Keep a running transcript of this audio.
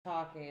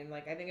talking.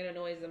 Like, I think it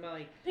annoys them.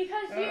 Like,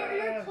 because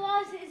your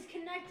closet is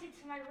connected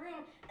to my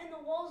room and the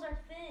walls are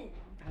thin.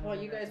 Well,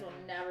 you guys will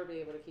never be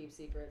able to keep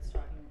secrets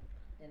talking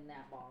in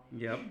that volume.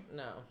 Yep.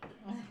 No.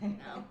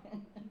 No.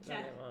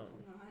 Yeah.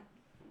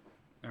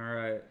 All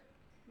right.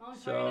 Mommy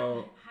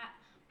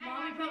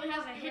probably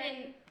has a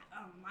hidden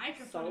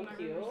microphone in my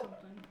room or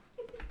something.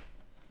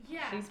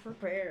 Yeah. She's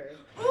prepared.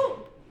 Ooh!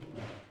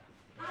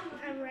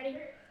 I'm ready.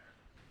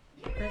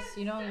 Chris,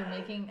 you know you're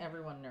making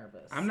everyone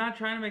nervous. I'm not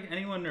trying to make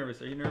anyone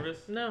nervous. Are you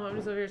nervous? No, I'm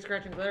just over here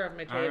scratching glitter off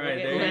my table. All right,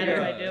 Getting there you mad go.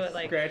 if I do it.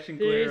 Like, Scratching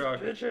glitter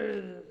off.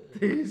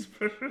 These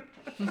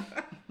bitches.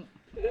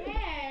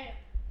 Yeah.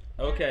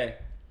 Okay.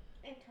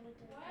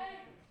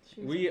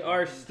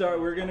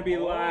 We're gonna be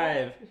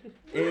live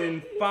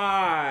in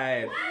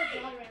 5,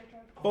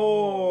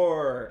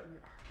 4,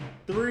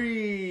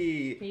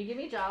 3. Can you give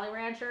me Jolly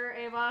Rancher,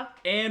 Ava?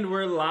 And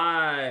we're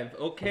live.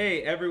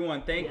 Okay,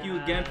 everyone, thank you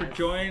again for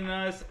joining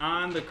us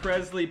on the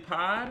Cresley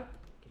Pod,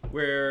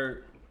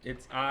 where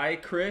it's I,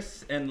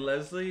 Chris, and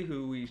Leslie,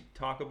 who we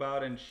talk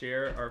about and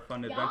share our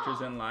fun adventures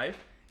in life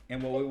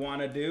and what we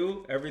want to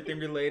do, everything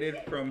related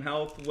from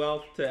health,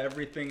 wealth, to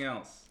everything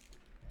else.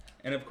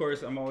 And of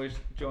course, I'm always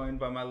joined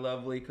by my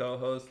lovely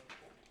co-host,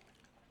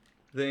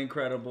 the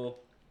incredible,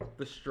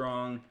 the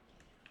strong,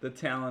 the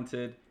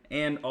talented,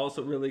 and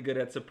also really good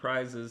at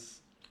surprises,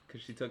 because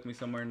she took me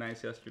somewhere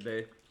nice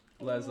yesterday,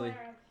 Leslie.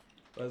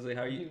 Leslie,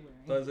 how are you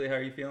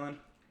feeling?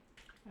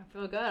 I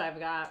feel good. I've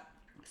got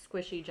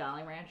squishy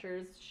Jolly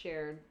Ranchers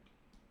shared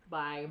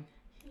by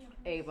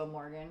Ava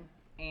Morgan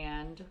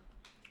and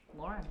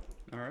Lauren.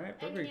 All right,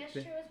 And perfect.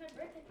 yesterday was my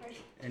birthday party.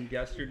 And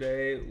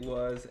yesterday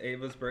was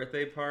Ava's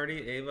birthday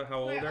party. Ava,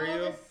 how old are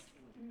you?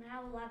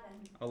 Now 11.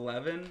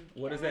 11?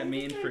 What does that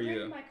mean for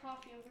you? My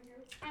coffee over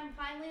here. I'm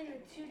finally in the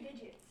 2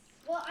 digits.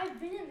 Well, I've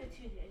been in the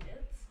 2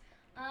 digits.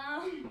 I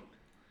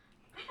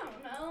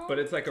don't know. But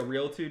it's like a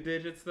real 2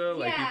 digits though?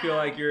 Like you feel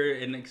like you're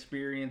an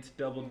experienced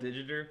double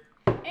digiter?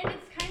 And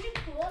it's kind of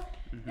cool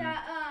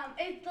that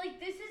it's like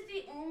this is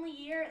the only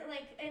year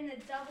like in the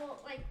double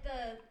like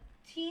the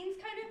teens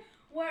kind of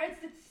where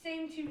it's the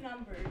same 2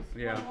 numbers.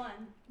 Yeah. 1,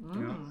 1.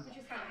 Yeah. Which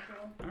is kind of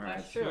cool. All right,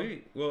 That's true.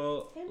 sweet.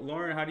 Well,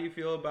 Lauren, how do you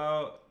feel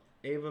about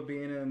Ava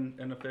being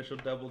an official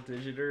double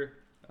digiter?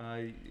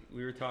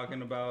 We were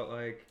talking about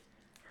like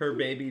her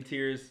baby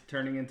tears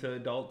turning into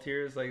adult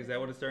tears. Like, is that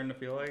what it's starting to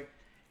feel like?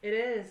 it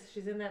is.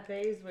 She's in that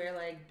phase where,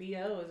 like,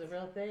 BO is a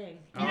real thing.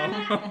 Oh,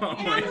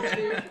 my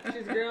God.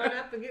 She's growing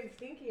up and getting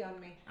stinky on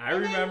me. I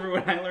remember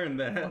when I learned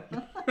that.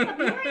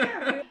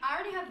 I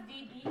already have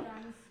BB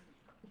guns.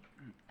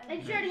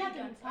 And she already had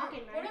them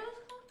talking, right? What are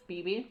those called?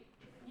 BB?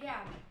 Yeah.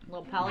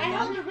 Little pellet I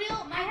held gun? a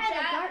real. My I had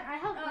dad, a gun. I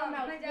held one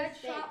that my was dad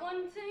this big. shot one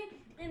to me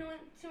and it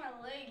went to my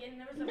leg and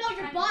there was a No,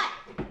 your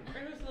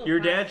butt. Your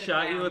dad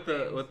shot you with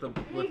an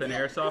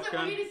airsoft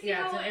gun?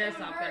 Yeah, it's an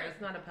airsoft gun.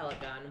 It's not a pellet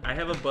gun. I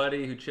have a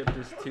buddy who chipped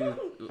his tooth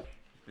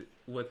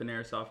with an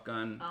airsoft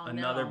gun. Oh,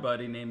 Another no.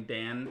 buddy named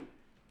Dan.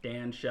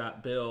 Dan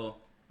shot Bill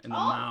in the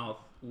mouth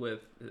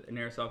with an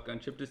airsoft gun,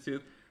 chipped his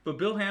tooth. But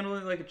Bill handled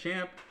it like a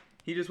champ.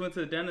 He just went to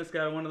the dentist,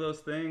 got one of those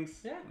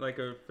things, like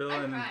a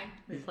fill-in.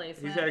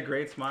 He's had a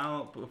great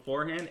smile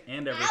beforehand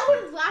and ever since.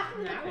 I was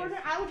laughing in the corner.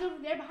 I was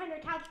over there behind her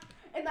couch,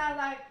 and I was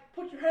like,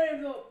 "Put your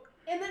hands up!"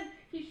 And then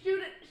he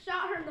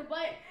shot her in the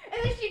butt,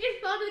 and then she just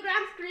fell to the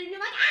ground screaming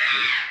like,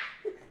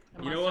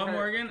 "Ah!" You know what,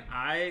 Morgan?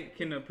 I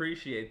can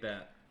appreciate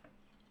that.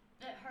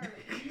 It hurt.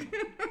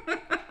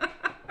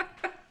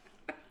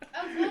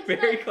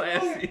 Very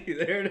classy.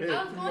 There it is.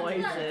 I was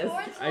going to the Voices.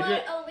 towards I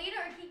like Alita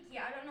or Kiki,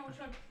 I don't know which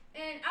one.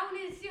 And I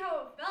wanted to see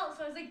how it felt,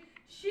 so I was like,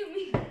 shoot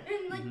me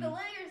in like the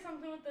leg or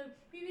something with the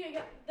BB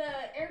gun,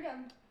 the air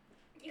gun,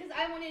 because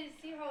I wanted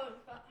to see how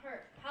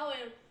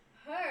it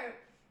hurt,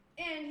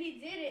 and he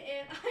did it,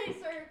 and I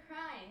started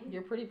crying.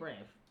 You're pretty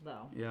brave,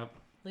 though. Yep.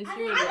 At least I'm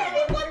you were gonna brave.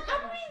 be the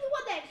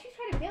one that she's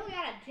trying to bail me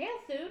out of jail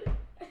soon.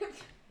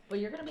 Well,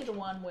 you're going to be the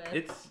one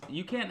with...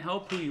 You can't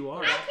help who you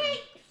are. She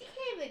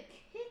can't even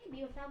kick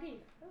me without getting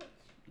hurt.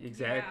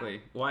 Exactly. Yeah.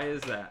 Why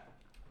is that?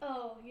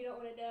 Oh, you don't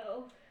want to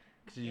know.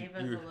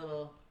 Ava's a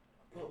little,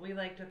 what we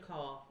like to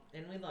call,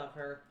 and we love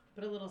her,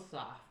 but a little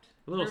soft.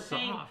 A little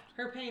soft.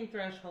 Her pain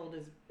threshold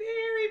is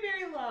very,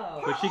 very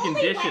low. But she can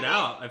dish it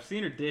out. I've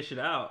seen her dish it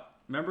out.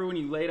 Remember when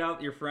you laid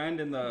out your friend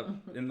in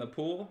the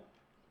pool,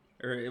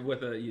 or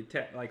with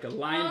like a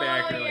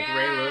linebacker like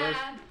Ray Lewis?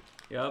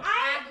 Yep.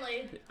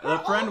 Badly. The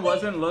friend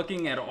wasn't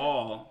looking at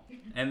all,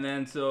 and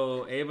then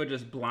so Ava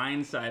just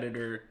blindsided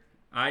her.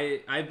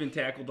 I've been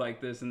tackled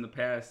like this in the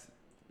past.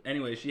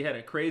 Anyway, she had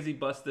a crazy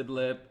busted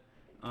lip,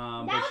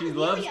 but she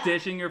loves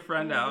dishing her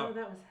friend out. Oh,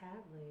 that was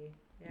Hadley.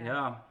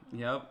 Yeah.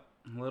 Yep.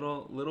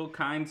 Little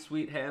kind,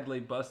 sweet Hadley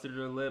busted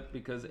her lip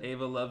because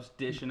Ava loves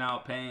dishing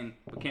out pain,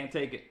 but can't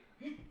take it.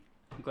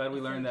 I'm glad we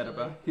learned that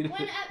about you.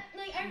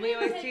 When, We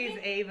always tease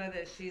Ava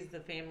that she's the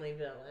family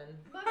villain.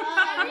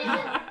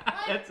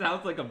 That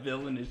sounds like a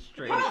villainous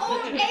trait. Ava's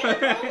only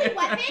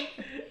weapon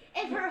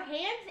is her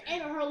hands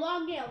and her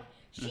long nails.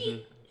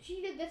 She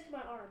She did this to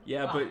my arm.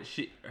 Yeah, Oh.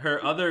 but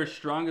her other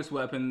strongest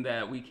weapon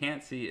that we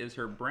can't see is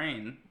her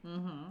brain.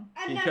 Mm-hmm.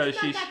 And now Because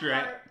she's not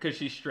that smart.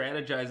 she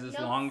strategizes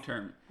Nope. long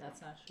term.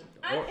 That's not true.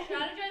 I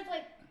strategize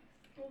like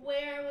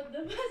where would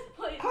the best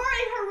place. Her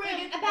in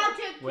her room, about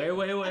to.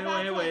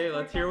 Wait.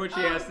 Let's hear what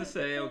she has to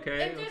say,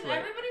 okay? If there's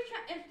Let's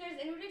if there's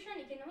anybody trying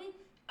to kidnap me,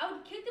 I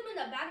would kick them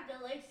in the back of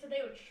the legs so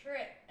they would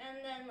trip and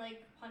then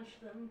like punch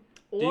them.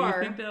 Do you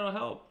Or think that'll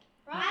help?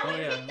 I would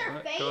kick their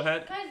face. Go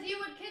ahead. Because you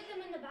would kick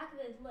them in the back of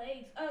their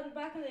legs, the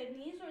back of their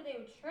knees, or they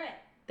would trip.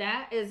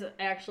 that is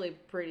actually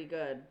pretty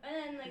good. And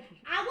then like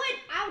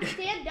I would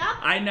stand up.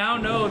 I now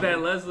know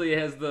that Leslie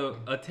has the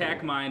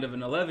attack mind of an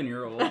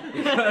 11-year-old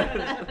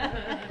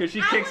because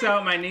she kicks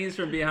out my knees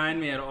from behind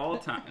me at all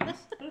times.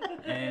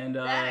 And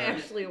That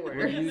actually we're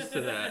works. used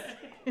to that.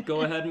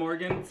 Go ahead,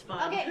 Morgan. It's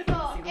fun. Okay,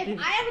 so if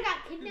I ever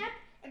got kidnapped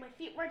and my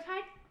feet were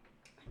tied,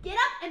 get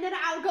up, and then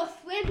I would go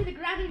slam to the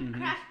ground and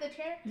crash the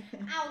chair.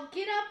 I would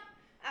get up,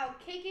 I would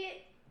kick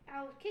it,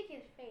 I would kick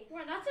his face.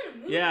 wow, that's in a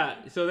movie. Yeah,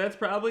 so that's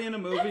probably in a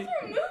movie. That's in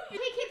a movie.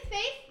 Kick his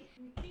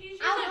face. She's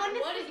I like, want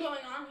what to is see- going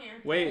on here?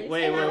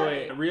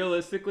 Wait.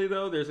 Realistically,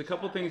 though, there's a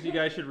couple things you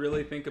guys should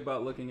really think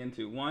about looking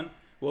into. One,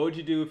 what would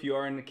you do if you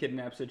are in a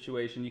kidnap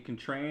situation? You can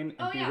train and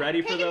Oh, be yeah.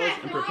 ready for Take it those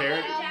back and from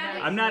prepared. all the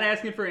I'm not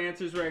asking for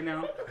answers right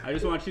now. I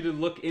just want you to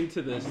look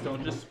into this.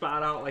 Don't just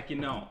spot out like you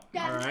know.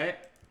 All right?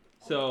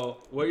 So,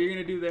 what you're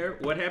going to do there,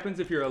 what happens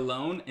if you're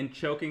alone and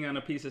choking on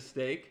a piece of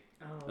steak?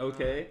 Oh,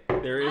 Okay?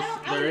 There is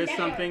never.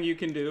 something you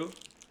can do.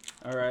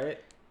 All right?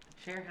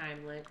 Chair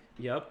Heimlich.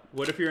 Yep.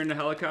 What if you're in a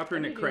helicopter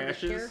and it Do the chair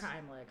crashes?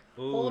 Heimlich.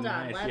 Ooh, Hold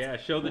on, nice. let's- Yeah,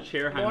 show the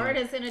chair Heimlich. Lauren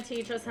is going to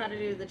teach us how to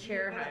do the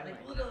chair Heimlich.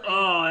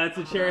 Oh, that's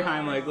a chair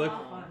Heimlich. Look,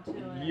 Onto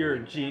it. you're a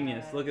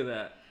genius. Look at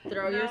that.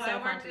 Throw No, I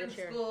yourself worked onto in the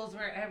chair. schools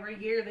where every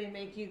year they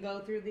make you go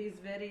through these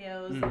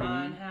videos Mhm.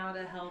 on how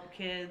to help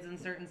kids in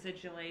certain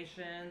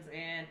situations,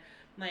 and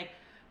like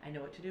I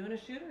know what to do in a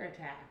shooter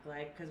attack,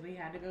 like because we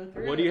had to go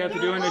through. What do you have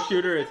to do in a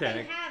shooter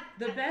attack?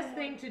 The best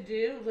thing to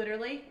do,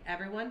 literally,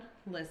 everyone,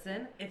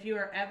 listen. If you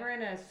are ever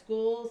in a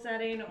school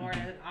setting or in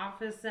an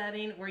office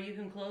setting where you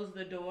can close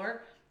the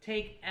door,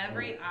 take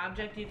every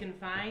object you can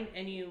find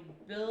and you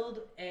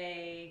build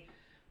a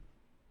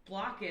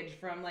blockage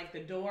from like the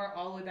door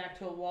all the way back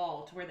to a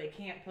wall to where they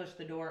can't push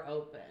the door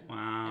open.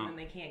 Wow. And then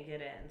they can't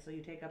get in. So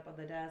you take up on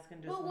the desk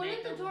and just But make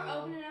wouldn't the a door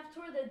little- open enough to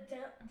where the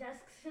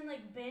desks can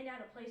like bend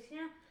out of place, you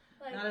know?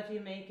 Like, Not if you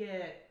make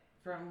it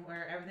from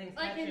where everything's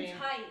like in touching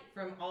tight.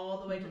 from all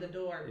the way to the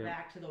door Yeah.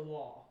 back to the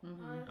wall.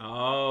 Mhm.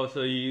 Oh,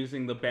 so you're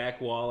using the back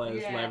wall as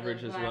Yeah,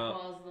 leverage the as black well.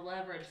 wall's the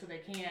leverage, so they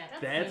can't.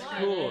 That's smart.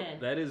 cool. In.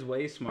 That is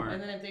way smart.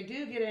 And then if they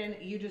do get in,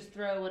 you just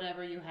throw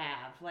whatever you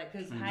have. Like,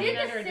 because Mhm. hiding Get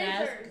the under a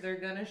desk, scissors. they're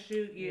going to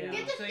shoot you. Yeah.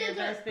 Get the So your scissors.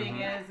 best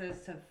thing Uh-huh.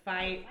 is to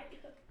fight.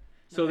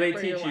 So they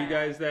Whatever you teach you want.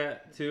 guys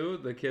that too?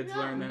 The kids No.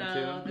 learn that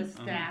No, too? the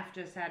staff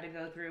just had to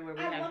go through where we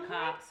I have wonder-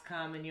 cops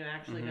come and you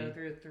actually go Mhm.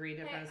 through 3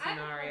 different Hey, I have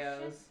a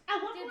scenarios.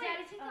 At one Did point,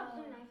 Daddy take out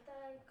the knife that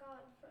I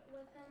got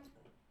with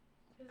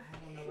him?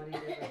 I don't know what he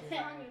did with It's it.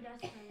 on your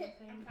desk or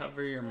anything.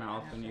 Cover your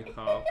mouth when you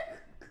cough.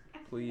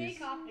 Please.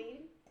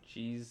 coffee.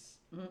 Jeez.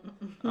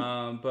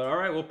 But all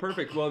right, well,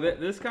 perfect. Well,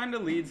 this kind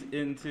of leads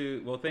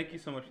into. Well, thank you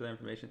so much for that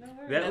information. No worries.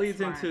 That That's leads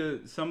smart.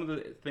 into some of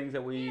the things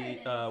that we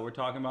were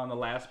talking about in the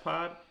last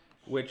pod,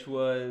 which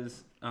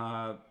was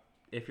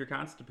if you're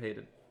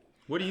constipated.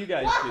 What do you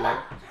guys do?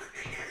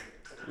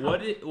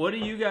 What do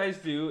you guys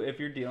do if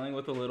you're dealing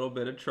with a little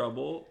bit of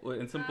trouble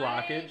and some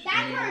blockage? That's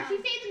and you- her. She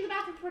stays in the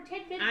bathroom for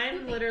 10 minutes. I'm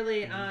pooping.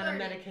 literally on a 30.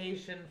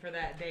 medication for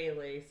that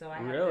daily, so I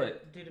have Really? to,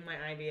 due to my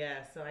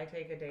IBS, so I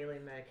take a daily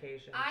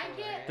medication. I for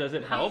get- it. Does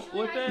it help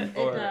Usually with I- it? It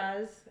Or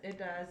does. It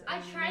does. I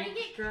A try to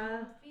get Mixtra.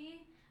 comfy.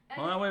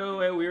 hold on,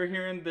 wait. We were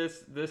hearing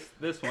this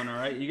one. All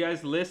right, you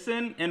guys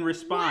listen and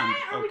respond.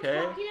 Why are Okay.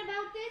 we talking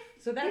about this?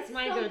 So that's It's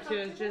my so go-to is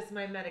comfortable. just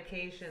my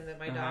medication that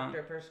my Uh-huh.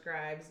 doctor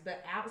prescribes.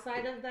 But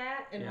outside of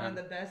that, and Yeah. one of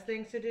the best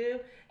things to do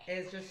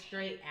is just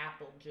straight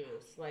apple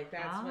juice. Like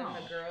that's when Oh.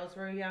 the girls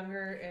were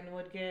younger and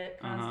would get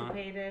Uh-huh.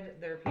 constipated.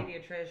 Their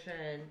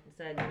pediatrician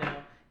said,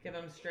 give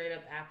them straight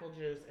up apple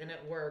juice, and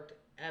it worked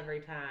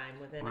every time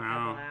within a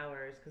Wow. couple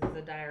hours because it's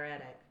a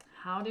diuretic.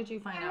 How did you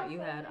find out you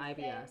had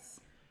IBS?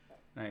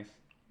 Nice.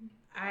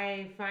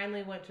 I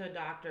finally went to a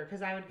doctor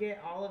because I would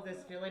get all of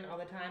this feeling all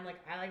the time. Like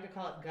I like to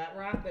call it gut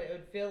rot, but it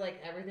would feel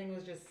like everything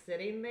was just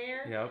sitting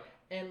there Yep.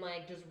 and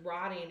like just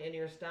rotting in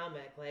your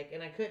stomach. Like,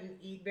 and I couldn't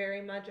eat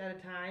very much at a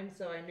time,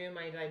 so I knew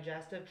my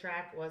digestive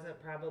tract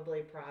wasn't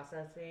probably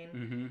processing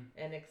Mm-hmm.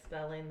 and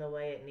expelling the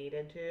way it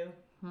needed to.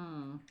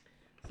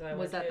 So I Was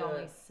went that to the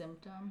only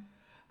symptom?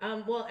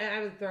 well, and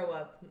I would throw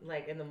up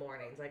like in the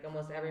mornings. Like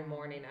almost every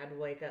morning, I'd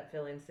wake up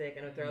feeling sick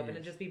and would throw up, and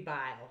it'd just be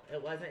bile.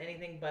 It wasn't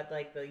anything but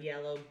like the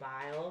yellow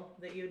bile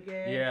that you'd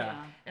get.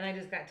 Yeah. And I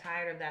just got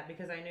tired of that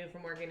because I knew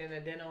from working in a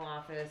dental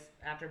office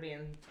after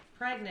being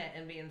pregnant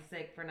and being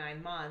sick for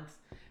 9 months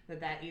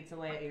that eats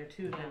away at your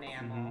tooth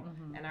enamel.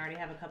 And I already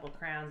have a couple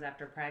crowns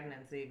after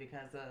pregnancy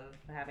because of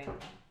having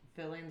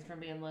fillings from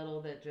being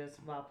little that just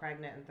while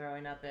pregnant and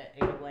throwing up it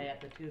ate away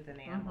at the tooth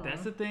enamel.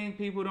 That's the thing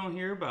people don't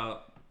hear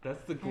about.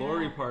 That's the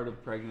glory part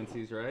of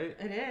pregnancies, right?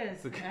 It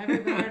is. Every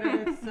part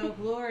of it's so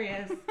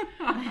glorious.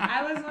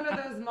 I was one of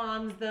those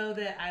moms, though,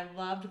 that I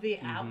loved the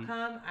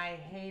outcome. I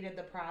hated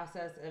the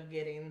process of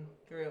getting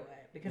through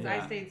it because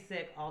I stayed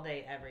sick all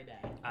day, every day.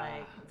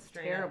 Like,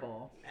 straight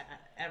terrible. Up,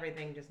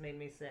 everything just made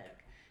me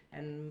sick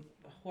and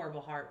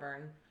horrible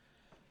heartburn.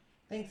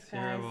 Thanks, guys.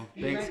 Terrible.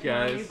 You Thanks, wrecked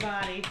guys.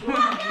 My body.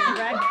 You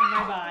wrecked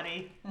my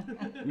body.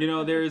 You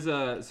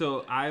know,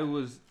 so I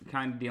was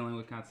kind of dealing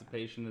with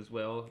constipation as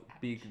well.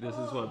 This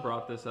is what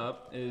brought this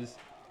up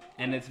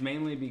and it's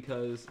mainly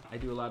because I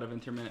do a lot of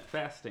intermittent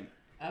fasting,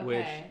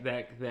 which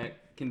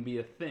that can be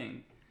a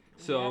thing.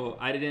 So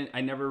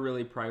I never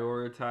really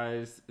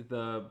prioritized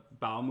the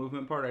bowel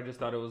movement part. I just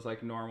thought it was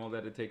like normal that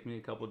it'd take me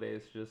a couple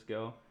days to just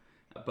go.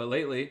 But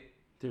lately,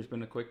 there's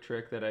been a quick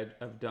trick that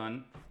I've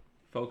done.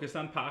 Focus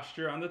on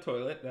posture on the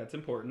toilet. That's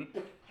important.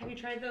 Have you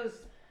tried those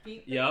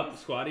feet things? Yep,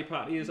 squatty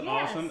potty is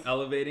awesome.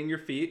 Elevating your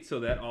feet, so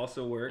that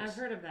also works. I've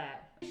heard of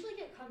that. Usually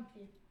get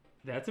comfy.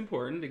 That's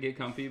important to get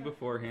comfy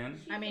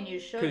beforehand. I mean, you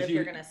should if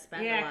you're gonna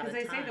spend a lot of time. Yeah,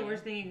 because they say the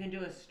worst thing you can do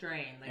is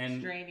strain. Like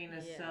straining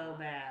is so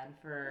bad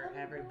for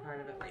every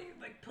part of it. Where you're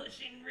like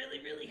pushing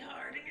really, really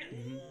hard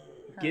and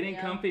Getting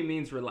comfy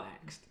means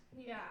relaxed.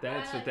 Yeah.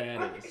 That's what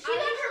that is. She got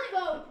her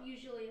phone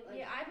usually.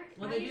 Like,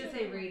 well, they do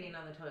say reading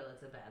on the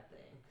toilet's a bad thing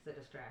because it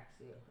distracts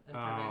you and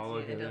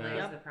prevents you. It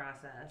delays the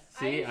process.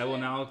 See, I will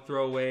now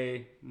throw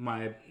away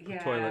my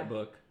toilet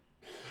book.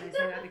 I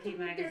still have to keep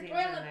magazines in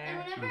there.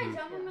 And whenever I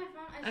jump on my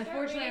phone, I start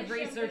Unfortunately, I've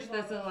reading researched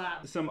shampoo this a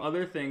lot. Some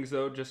other things,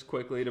 though, just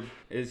quickly,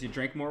 is you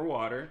drink more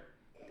water.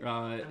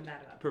 I'm bad about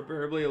that.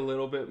 Preferably a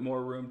little bit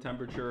more room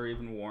temperature or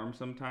even warm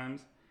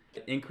sometimes.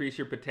 Increase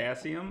your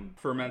potassium,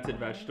 fermented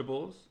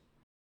vegetables.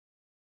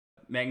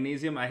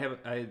 Magnesium,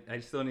 I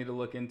still need to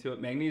look into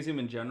it. Magnesium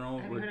in general,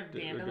 Have you heard of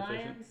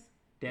dandelions?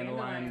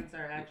 Dandelions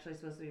are actually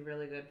supposed to be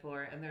really good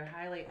for it, and they're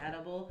highly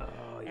edible.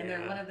 Oh, yeah. And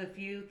they're one of the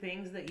few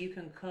things that you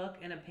can cook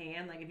in a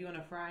pan. Like if you want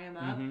to fry them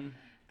up,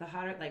 the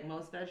hotter, like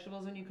most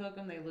vegetables when you cook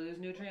them, they lose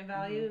nutrient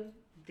value.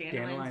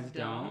 Dandelions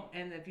don't.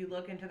 And if you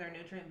look into their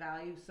nutrient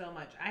value so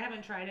much. I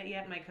haven't tried it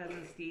yet. My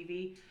cousin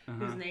Stevie,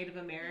 who's Native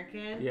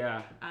American,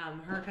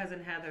 her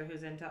cousin Heather,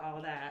 who's into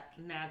all that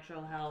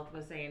natural health,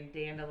 was saying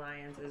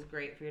dandelions is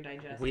great for your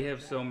digestive. We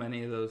have so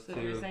many of those so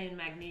too. So you're saying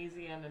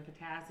magnesium and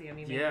potassium,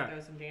 you maybe throw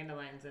some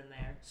dandelions in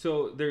there.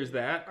 So there's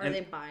that. Are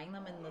they buying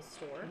them in the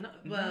store? No,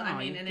 well, I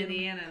mean in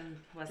Indiana and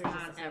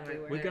Wisconsin,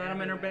 everywhere. We got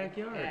them in our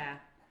backyard. Yeah.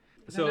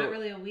 So, they're not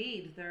really a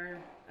weed. They're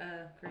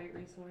a great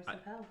resource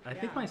of health. I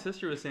think my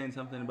sister was saying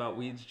something about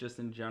weeds just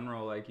in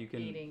general. Like you can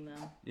eating them.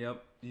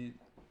 Yep. You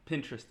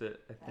Pinterest it,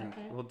 I think.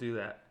 Okay. We'll do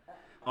that.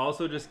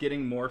 Also just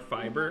getting more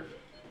fiber,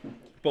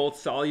 both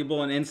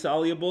soluble and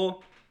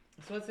insoluble.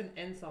 So what's an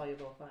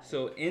insoluble fiber?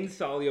 So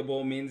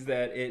insoluble means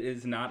that it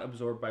is not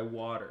absorbed by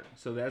water.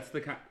 So that's the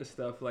kind of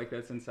stuff like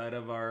that's inside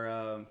of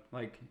our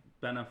like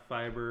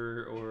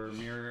Benefiber or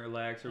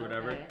Miralax or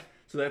whatever.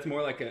 So that's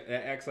more like it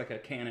acts like a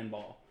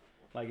cannonball.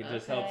 Like it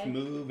just helps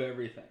move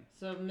everything.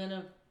 So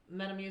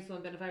Metamucil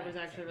and Benefiber is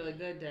actually really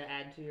good to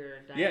add to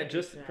your diet.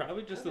 Yeah,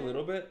 probably just a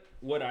little bit.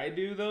 What I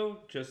do though,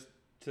 just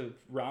to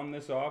round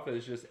this off,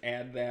 is just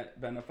add that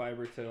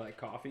Benefiber to like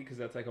coffee because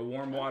that's like a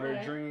warm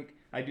water drink.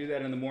 I do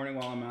that in the morning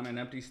while I'm on an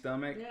empty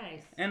stomach.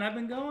 Nice. And I've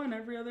been going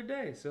every other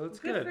day, so it's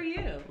good. Good for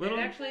you. And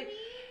actually,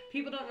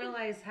 people don't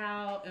realize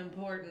how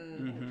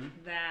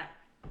important that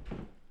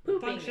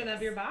function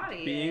of your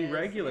body being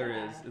regular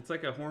is. It's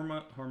like a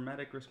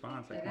hormetic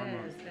response. Like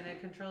it is, and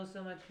it controls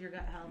so much your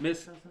gut health.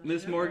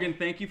 Miss Morgan,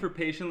 thank you for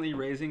patiently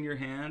raising your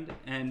hand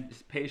and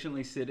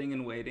patiently sitting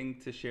and waiting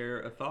to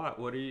share a thought.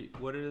 What's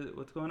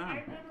going on?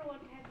 I remember one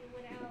time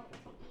we went out to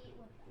eat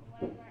with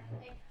one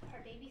of our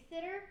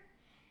babysitter,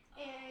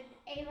 and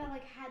Ava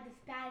had this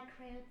bad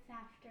cramps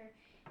after,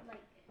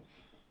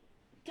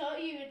 don't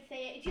even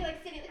say it. She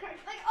sitting in the car,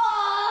 she's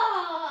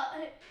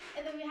oh!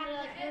 And then we had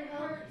to get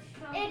her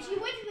home. And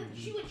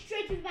she went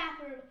straight to the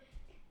bathroom.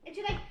 And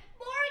she's Morgan,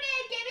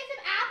 give me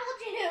some apple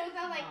juice.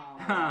 I was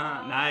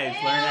oh. Nice.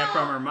 Learn that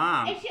from her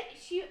mom. And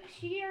she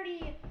already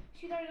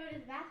going to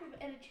the bathroom,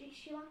 and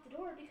she locked the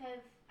door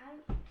because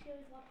she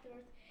always locks the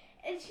doors.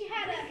 And I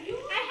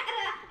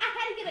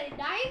had to get a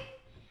knife.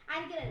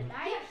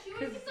 Yeah, she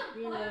went to get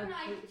some butter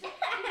knife. She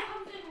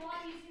comes in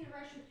while using the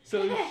restroom. So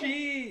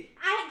she.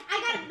 I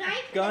got a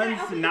knife.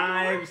 Guns,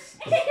 knives,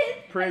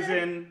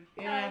 prison.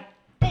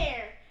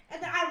 There.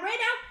 And then I ran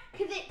out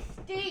because it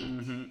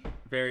stinks.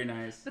 Very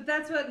nice. But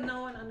that's what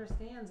no one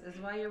understands is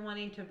why you're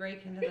wanting to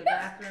break into the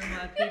bathroom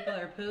while people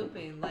are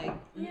pooping.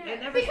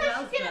 It never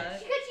smells good.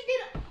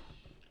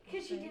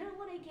 Because she didn't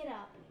want to get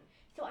up.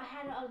 So I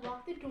had to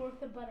unlock the door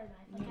with a butter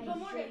knife. But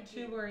Morgan,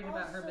 too worried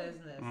about her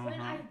business. When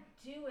I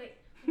do it,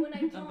 when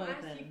I don't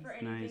ask you for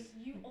anything,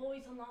 you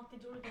always unlock the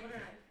door with the butter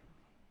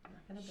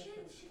knife. She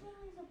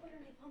always a butter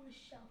knife on the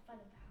shelf by the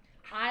bathroom.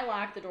 I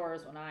lock the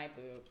doors when I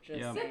poop.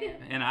 Just saying.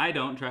 And I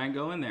don't try and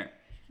go in there.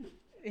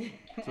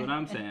 That's what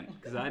I'm saying,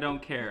 because I don't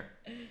care.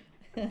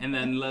 And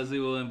then Leslie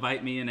will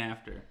invite me in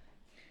after.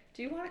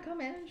 Do you want to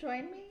come in and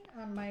join me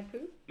on my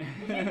poop?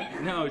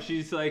 No,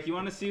 she's like, you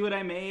want to see what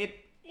I made?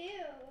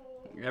 Ew.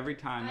 every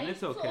time, and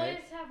it's I used to okay.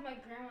 always have my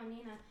grandma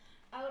Nina.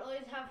 I would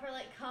always have her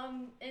like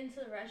come into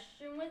the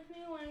restroom with me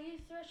when I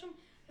used the restroom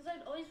because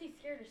I'd always be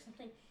scared or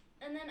something.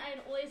 And then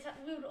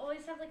we would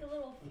always have like a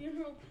little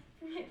funeral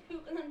for my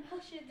poop and then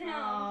flush it down.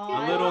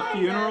 Aw, A little I love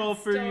funeral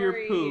that for your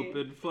story. poop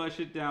and flush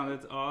it down.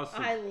 That's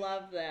awesome. I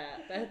love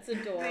that. That's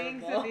adorable.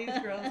 Things that these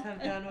girls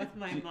have done with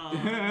my mom.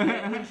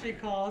 When she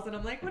calls and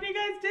I'm like, what are you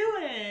guys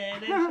doing?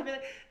 And she'll be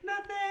like,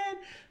 nothing.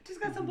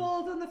 Just got some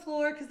bowls on the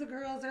floor because the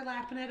girls are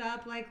lapping it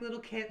up like little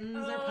kittens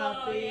or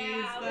puppies.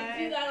 Yeah, but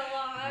we do that a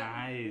lot.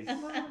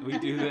 Nice. We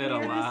do that a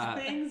weirdest lot.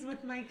 things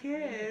with my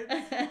kids.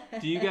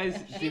 Do you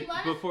guys She let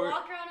us before?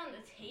 walk around on the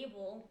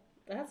table.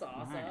 That's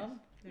awesome.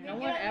 Nice. No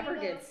one ever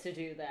gets to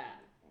do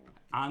that.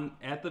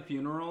 At the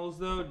funerals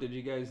though, did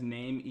you guys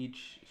name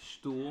each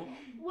stool?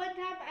 One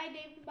time I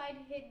named mine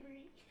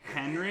Henry.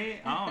 Henry?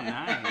 Oh,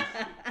 nice.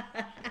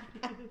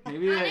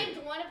 Maybe I that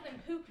named one of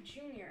them Poop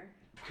Junior.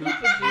 Poop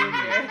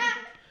Junior.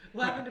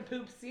 What happened to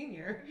Poop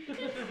Senior?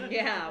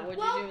 Yeah, what'd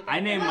Well, you do with I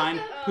that? named mine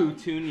Welcome.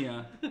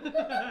 Petunia. I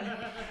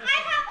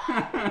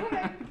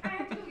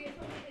have to go get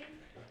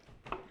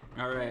something.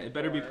 All right, it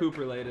better be poop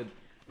related.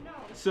 No.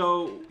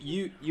 So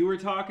you were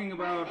talking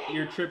about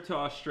your trip to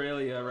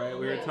Australia, right?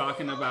 We were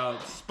talking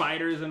about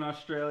spiders in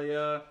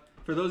Australia.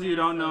 For those of you who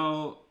don't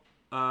know,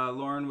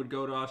 Lauren would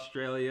go to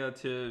Australia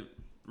to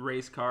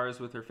race cars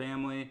with her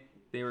family.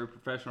 They were a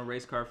professional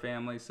race car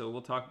family, so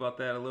we'll talk about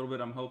that a little bit.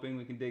 I'm hoping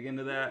we can dig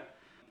into that.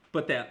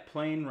 But that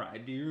plane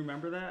ride, do you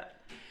remember that?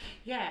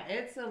 Yeah,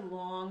 it's a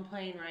long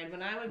plane ride.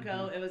 When I would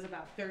go, it was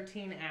about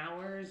 13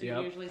 hours. You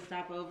Yep. usually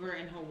stop over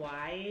in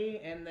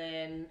Hawaii and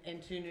then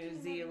into New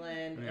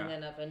Zealand Yeah. and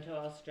then up into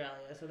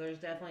Australia. So there's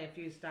definitely a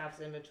few stops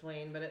in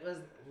between, but it was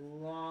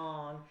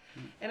long.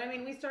 And I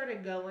mean, we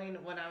started going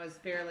when I was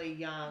fairly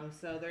young.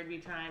 So there'd be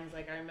times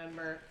like I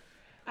remember,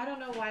 I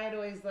don't know why it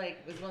always like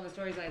was one of the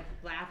stories I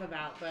laugh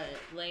about, but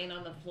laying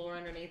on the floor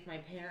underneath my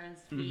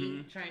parents'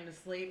 feet trying to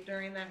sleep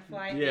during that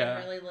flight, Yeah.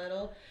 being really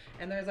little.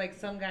 And there's like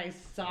some guy's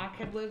sock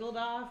had wiggled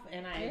off,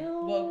 and I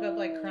woke up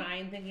like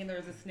crying, thinking there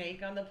was a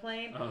snake on the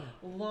plane. Oh.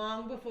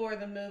 Long before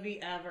the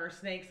movie ever,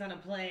 Snakes on a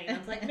Plane. I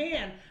was like,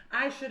 man,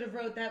 I should have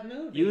wrote that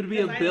movie. You would be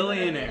a 'cause I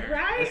billionaire.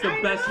 Right? It's the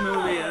I best know.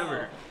 movie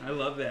ever. I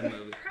love that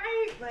movie.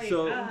 Right? Like,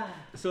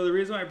 So the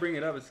reason why I bring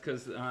it up is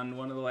because on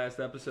one of the last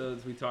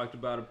episodes we talked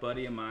about a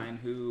buddy of mine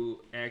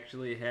who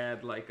actually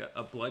had like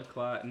a blood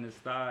clot in his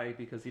thigh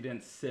because he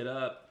didn't sit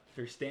up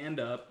or stand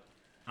up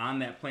on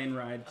that plane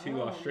ride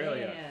to Oh,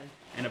 Australia. man.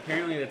 And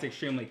apparently that's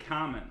extremely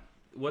common.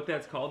 What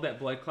that's called, that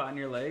blood clot in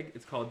your leg,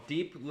 it's called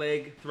deep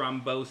leg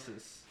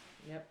thrombosis.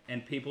 Yep.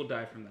 And people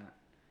die from that.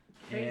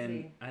 Crazy.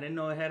 And I didn't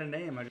know it had a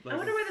name. I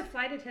wonder why the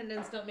flight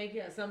attendants don't make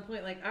you at some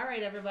point like, all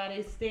right,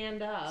 everybody,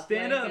 stand up.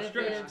 Stand Like, up, if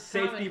stretch. it's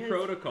Safety common, 'cause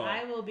protocol.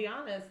 I will be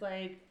honest,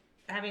 like,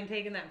 having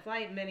taken that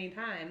flight many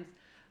times,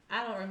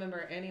 I don't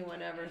remember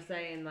anyone ever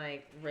saying,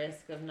 like,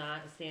 risk of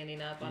not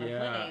standing up on a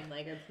plane.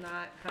 Like, it's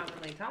not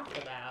commonly talked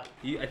about.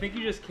 I think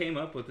you just came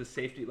up with the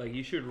safety. Like,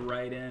 you should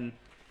write in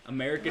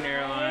American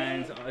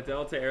Airlines,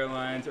 Delta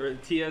Airlines, or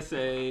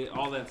TSA,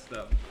 all that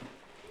stuff.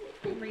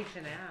 I'm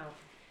reaching out.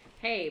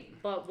 Hey,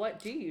 but what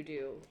do you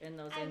do in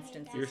those I hate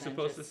instances? that. You're then?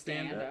 supposed to Just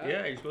stand up.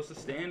 Yeah, you're supposed to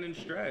stand and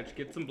stretch,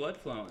 get some blood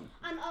flowing.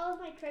 On all of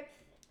my trips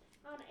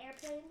on an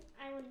airplane,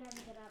 I would never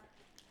get up.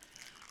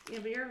 Yeah,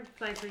 but your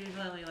flights are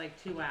usually only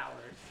like 2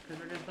 hours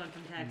because we're just going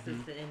from Texas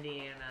to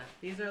Indiana.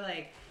 These are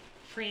like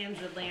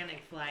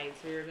transatlantic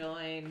flights where you're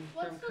going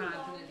What's from the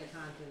continent to longest?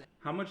 continent.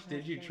 How much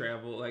did you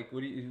travel? Like,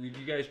 did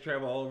you guys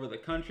travel all over the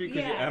country? 'Cause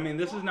Yeah. I mean,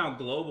 this is now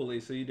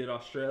globally. So you did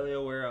Australia.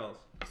 Where else?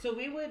 So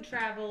we would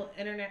travel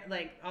internet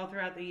like all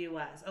throughout the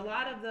U.S. A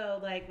lot of though,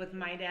 like with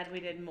my dad, we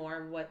did more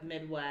of what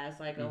Midwest,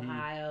 like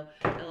Ohio,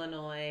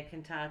 Illinois,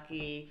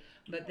 Kentucky.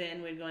 But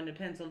then we'd go into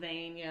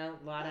Pennsylvania,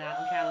 a lot out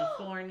in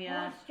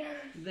California.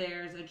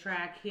 There's a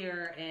track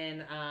here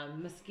in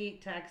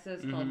Mesquite,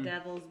 Texas called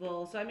Devil's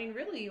Bowl. So I mean,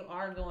 really, you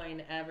are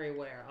going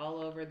everywhere,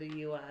 all over the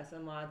U.S.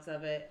 and lots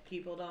of it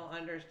people don't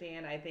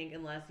understand. I think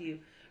unless you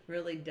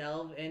really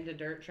delve into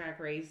dirt track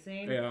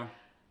racing. Yeah.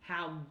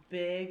 How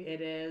big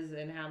it is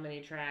and how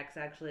many tracks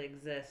actually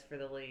exist for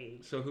the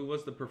league. So who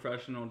was the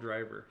professional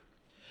driver?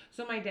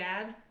 So my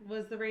dad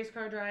was the race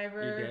car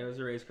driver. Your dad was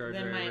a race car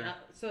then driver.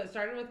 so it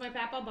started with my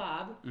papa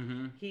Bob.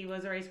 Mm-hmm. He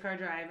was a race car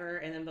driver,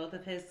 and then both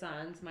of his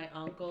sons, my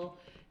uncle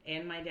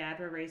and my dad,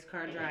 were race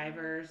car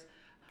drivers.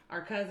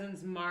 Our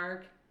cousins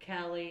Mark,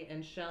 Kelly,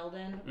 and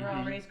Sheldon were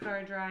all race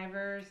car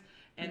drivers.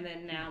 And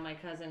then now my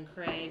cousin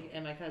Craig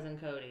and my cousin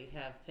Cody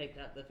have picked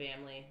up the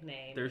family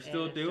name. They're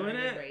still and doing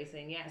started it?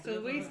 Racing, yeah.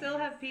 So we still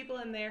have people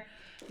in there.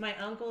 My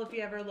uncle, if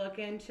you ever look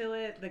into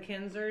it, the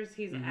Kinzers,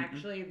 he's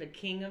actually the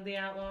king of the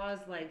Outlaws.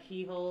 Like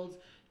he holds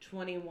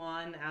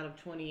 21 out of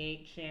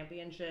 28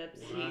 championships.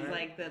 He's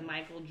like the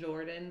Michael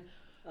Jordan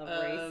Of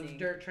of racing.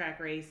 dirt track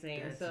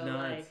racing. That's so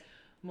nuts.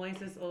 like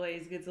Moises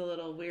always gets a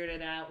little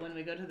weirded out when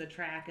we go to the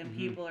track and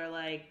people are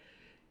like,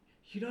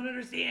 You don't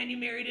understand. You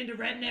married into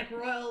redneck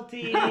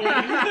royalty. That's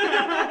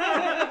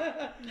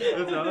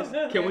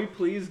awesome. Can we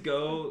please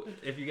go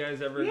if you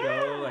guys ever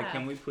go? Like, Yeah.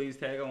 can we please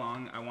tag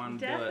along? I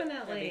want to do it.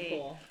 Definitely. That'd be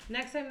cool.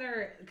 Next time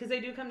because they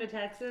do come to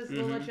Texas,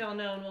 we'll let y'all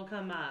know and we'll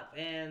come up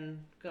and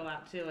go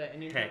out to it.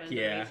 And you Heck come in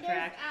yeah. the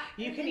racetrack.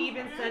 You can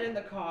even sit in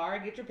the car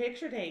and get your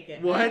picture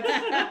taken. What?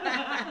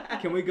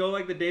 Can we go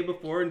like the day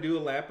before and do a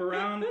lap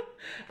around?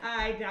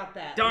 I doubt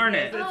that. Darn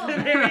it. Because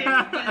it's very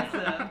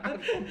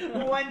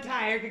expensive. One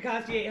tire could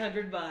cost you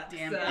 $800.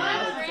 Damn so. it.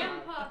 My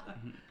grandpa,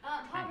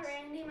 Papa Nice.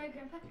 Randy, my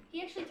grandpa,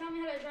 he actually taught me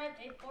how to drive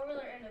a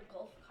 4-wheeler and a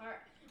golf cart.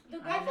 The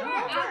I golf know.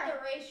 cart at the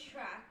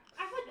racetrack.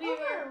 I went We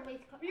over a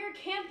race car. We were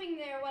camping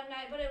there one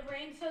night, but it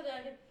rained, so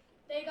the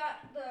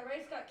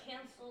race got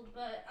canceled.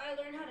 But I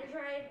learned how to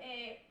drive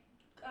a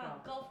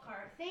golf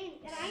cart. Same,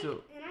 and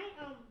So-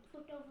 I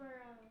flipped over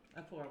A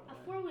a 4-wheeler.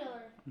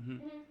 4-wheeler.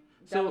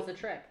 That was the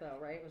trick, though,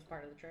 right? It was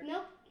part of the trick.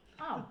 Nope.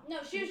 Oh. No,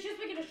 she was just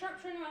making a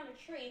sharp turn around a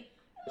tree.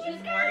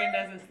 Morgan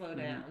doesn't slow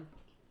down.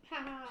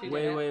 Haha. She did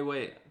Wait, it. wait,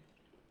 wait.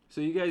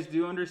 So you guys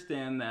do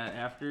understand that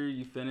after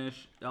you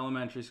finish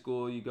elementary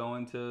school, you go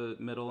into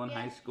middle and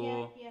high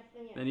school, Yes,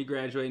 then you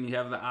graduate and you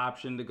have the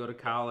option to go to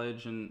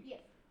college and Yes.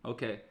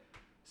 okay.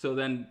 So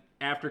then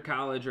after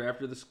college or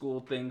after the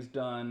school thing's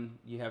done,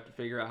 you have to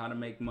figure out how to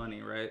make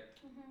money, right?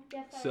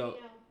 Yes, I So know.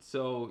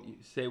 so you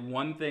say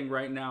one thing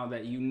right now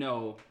that you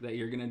know that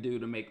you're going to do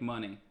to make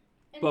money.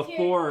 And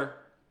Before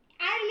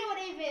I already know what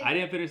Ava is. I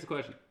didn't finish the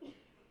question.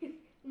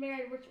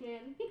 Married rich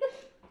man.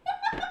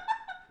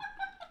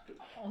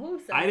 Who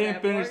said I didn't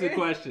that, finish the Morgan?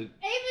 question.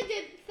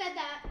 Ava said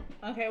that.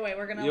 Okay, wait,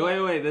 we're gonna.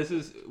 Wait. This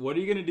is what are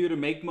you gonna do to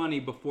make money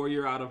before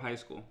you're out of high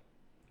school?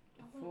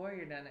 Before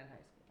you're done in high school.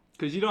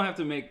 Because you don't have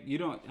to make. You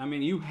don't. I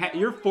mean,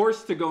 you're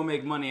forced to go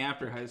make money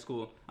after high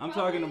school. I'm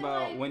Probably talking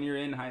about like- when you're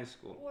in high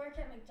school. work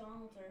at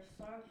McDonald's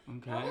or Starbucks.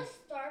 Okay. Probably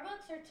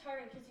Starbucks or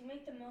Target because you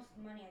make the most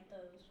money at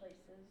those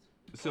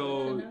places.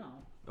 So No.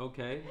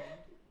 okay.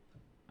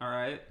 All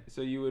right.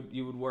 So you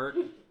would work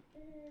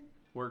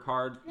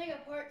hard. Like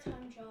a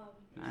part-time job.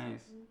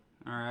 Nice.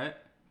 All right.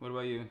 What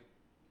about you?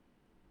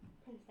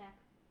 Pinstack.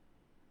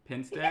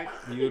 Pinstack?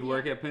 You would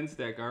work at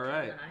Pinstack. All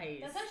right.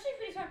 Nice. That's actually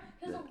pretty smart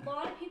because a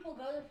lot of people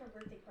go there for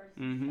birthday parties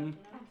Mhm. and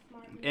stuff, I'm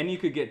smart. And you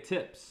could get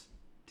tips.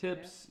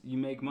 You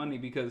make money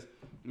because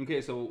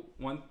okay, so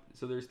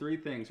there's three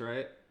things,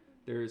 right?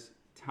 There's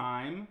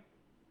time,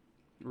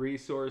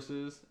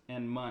 resources,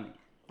 and money,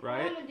 I'm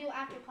right? gonna do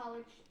after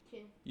college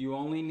too. You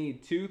only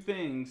need two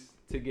things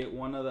to get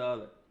one or the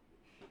other.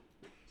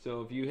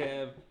 So if you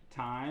have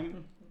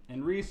time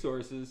and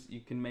resources,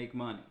 you can make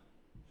money.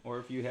 Or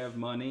if you have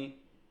money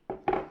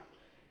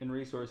and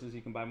resources,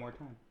 you can buy more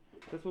time.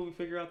 That's what we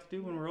figure out to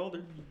do when we're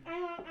older. I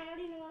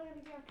already know what I'm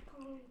gonna do after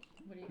college.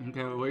 What are you gonna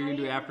Okay, do? what are you gonna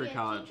do Either after be a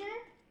college? teacher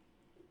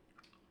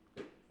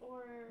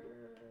or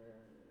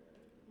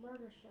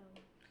murder show.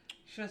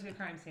 She wants to be a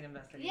crime scene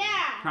investigator.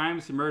 Yeah.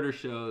 Crimes and murder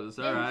shows.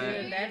 All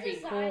right. Dude, that'd be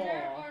designer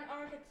cool. or an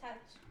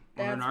architect.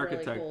 Or an That's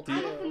architect. really cool Do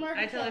I'm you- up for murder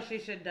I tell her show. she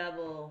should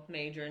double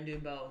major and do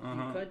both.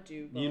 Uh-huh. Could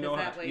do. You know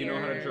Because how that you know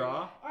how to way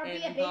draw? Or be a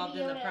baby Involved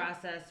in the Yoda.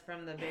 process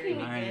from the very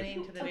Nice.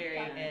 beginning to the very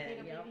Fucking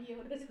end. Yep. baby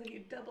Yoda. So you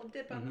double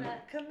dip on Mhm.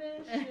 that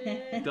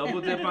commission.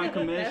 Double dip on That's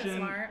commission.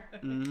 smart. I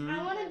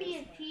Mm-hmm. want to be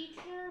a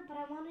teacher, but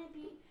I want to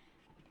be.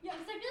 Yeah,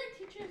 because I feel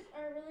like teachers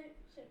are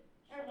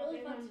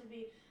really fun to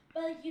be,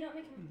 but like you don't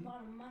make a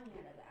lot of money out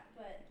of that.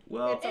 But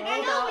Well, It's I all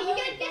know, about- but you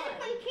really gotta fun.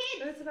 discipline kids.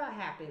 But it's about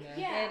happiness.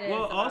 Yeah. It is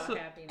Well, about also-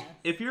 happiness.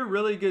 if you're a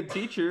really good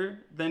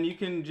teacher, then you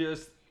can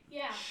just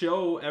yeah,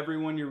 show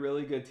everyone your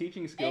really good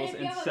teaching skills if you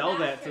and have a sell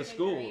that to master's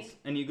schools. degree.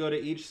 And you go to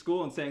each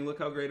school and saying, "Look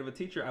how great of a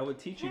teacher I would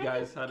teach you Can I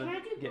guys do- how can I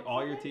do to get both all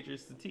of your them?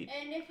 teachers to teach."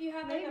 and if you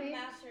have like a Maybe.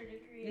 master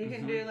degree, You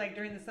can do like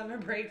during the summer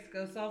breaks,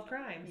 go solve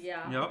crimes.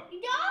 Yeah. Yep.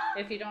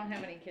 Yeah. If you don't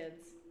have any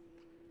kids.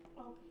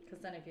 Oh.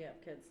 Because then if you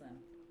have kids, then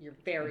you're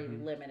very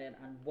Mhm. limited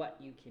on what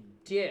you can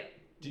do.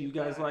 Do you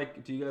guys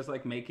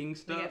like making You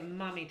stuff? get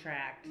mummy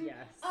tracked.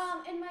 Yes.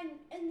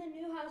 in the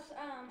new house,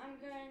 I'm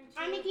going to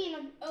I'm making a.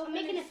 open I'm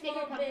making a small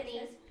sticker company.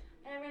 business,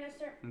 and I'm gonna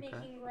start Okay.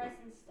 making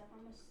resin stuff.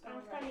 I'm gonna start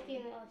I'm start resin.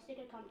 making a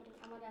sticker company.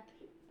 I'm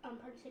gonna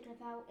print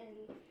stickers out and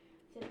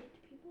send it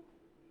to people.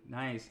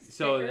 Nice.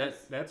 So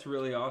Stickers? that's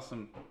really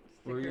awesome.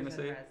 What were you Stickers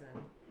gonna and say?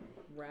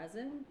 Resin.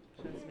 Resin?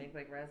 She wants to make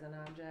like resin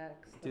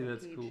objects, Dude, little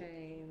that's cool.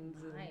 keychains,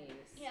 and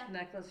Nice. Yeah.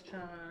 necklace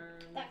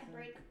charms. That could and-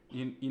 break.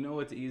 You know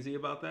what's easy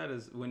about that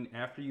is when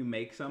after you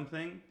make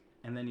something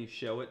and then you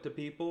show it to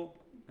people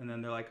and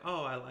then they're like,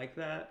 "Oh, I like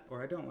that,"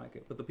 or "I don't like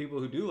it." But the people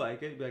who do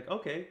like it, be like,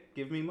 "Okay,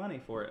 give me money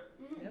for it."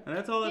 Mhm. And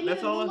that's all. Give me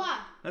That's the all.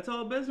 moolah. That's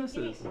all a business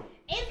Give me- is.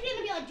 It's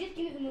gonna be like, just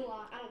give me the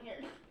moolah. I don't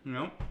care. You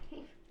know.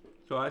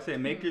 So I say,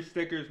 make your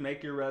stickers,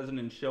 make your resin,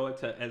 and show it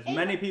to as Hey,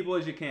 many people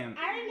as you can.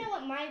 I already know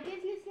what my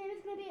business name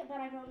is gonna be, but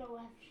I don't know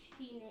what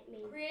she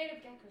named. Creative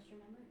geckos,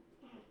 remember?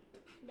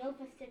 No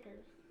for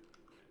stickers.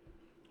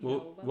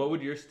 What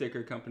would your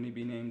sticker company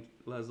be named,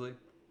 Leslie?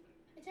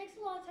 It takes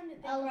a lot of time to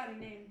think Oh. about a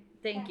name.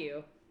 Thank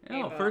you. Oh,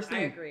 Ava, first I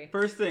thing. agree.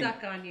 First thing.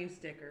 Stuck on you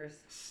stickers.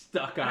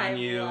 Stuck on I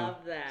you.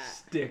 love that.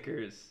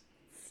 Stickers.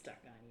 Stuck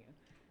on you.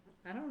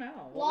 I don't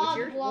know. Blog,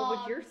 What blog.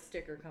 would your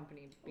sticker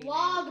company be?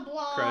 Blog.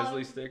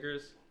 Kresley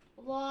stickers.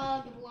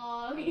 Blog.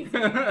 It's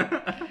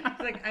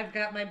like I've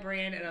got my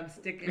brand and I'm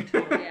sticking to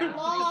it. Yeah.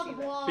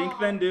 Blog. Pink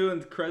Vendu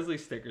and Kresley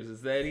stickers.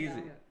 It's that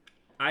easy.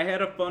 I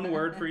had a fun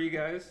word for you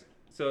guys.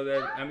 So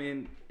that, I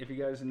mean, if you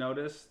guys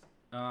noticed,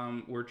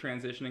 we're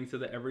transitioning to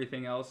the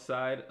everything else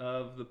side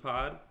of the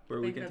pod where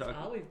I we think can that's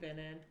talk. all we've been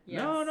in.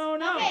 No.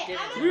 Okay,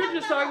 We were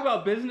just talking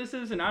about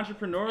businesses and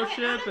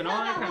entrepreneurship Okay, and all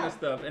that I'm gonna kind of talk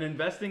stuff and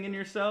investing in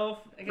yourself.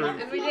 I for-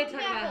 guess, and we did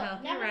talk about Never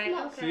health. You're smoke. right.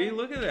 Never Okay. See,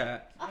 look at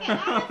that. Okay,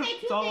 I'm gonna say two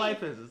It's all things.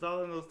 life is. It's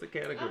all in those I'm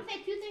categories. gonna say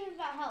 2 things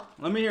about health.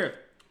 Let me hear it.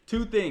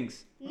 2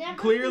 things. Never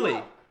Clearly.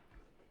 smoke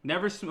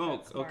Never smoke.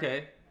 That's smart.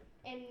 Okay.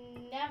 and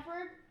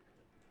never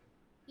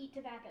eat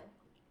tobacco.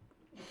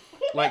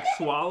 Like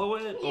swallow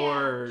it Yeah.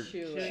 or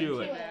Chew chew,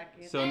 it. it.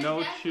 Chew it. So And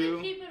no definitely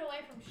chew. keep it away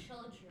from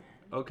children.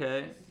 Okay.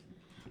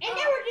 And they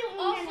were doing it in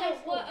Also, high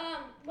school.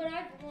 what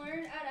I've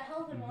learned at a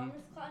health and Mhm.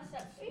 wellness class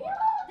at school,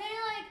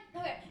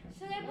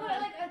 so they put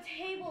like a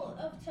table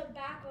of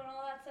tobacco and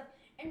all that stuff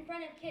in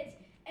front of kids,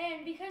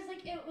 and because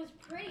like it was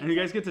pretty. And you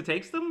guys get to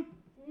taste them?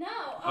 No,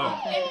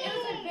 Oh. it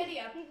was a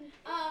video.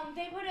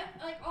 They put it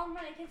like all in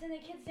front of kids, and the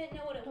kids didn't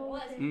know what it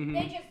was. Mhm.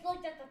 They just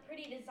looked at the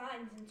pretty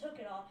designs and took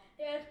it all.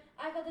 They had,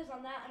 I got this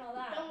on that and all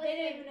that. Don't They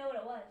didn't listen. even know what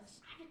it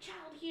was. I have a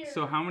child here.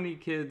 So how many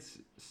kids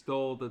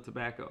stole the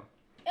tobacco?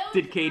 It was,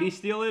 Did Katie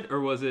steal it, or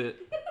was it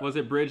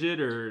Bridget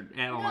or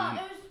No, Adeline?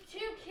 it was 2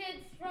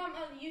 kids from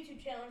a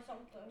YouTube channel or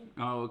something.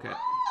 Oh, okay.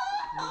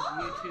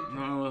 YouTube.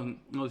 Oh,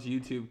 those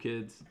YouTube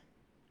kids.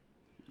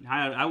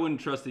 I wouldn't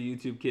trust a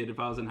YouTube kid if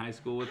I was in high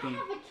school with I them.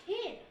 have a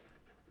kid.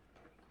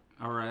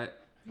 All right.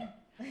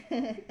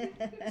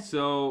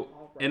 So,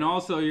 and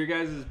also your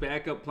guys'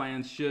 backup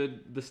plans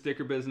should the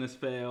sticker business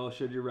fail,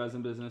 should your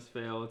resin business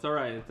fail. It's all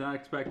right. It's not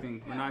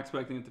expecting. We're not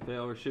expecting it to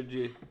fail, or should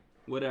you?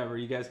 Whatever.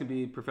 You guys can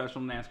be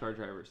professional NASCAR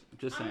drivers.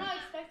 Just I'm saying. not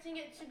expecting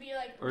it to be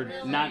like Or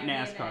really. not in your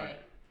NASCAR. DNA.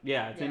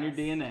 Yeah, it's in your Yes.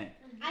 DNA.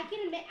 I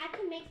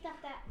can make stuff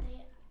that they.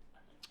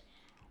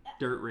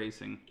 Dirt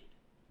racing.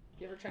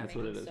 You ever tried That's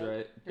what it making is, soap?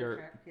 right? Dirt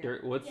track, yeah.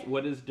 Dirt. Yeah.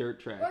 What is dirt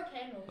track? Or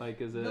candles.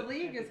 Like, is The it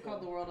league is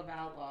called the World of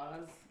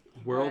Outlaws.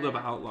 World of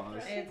where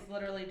Outlaws? It's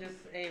literally just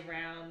a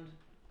round,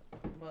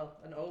 well,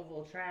 an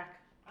oval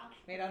track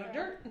made out of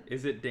dirt.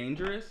 Is it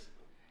dangerous?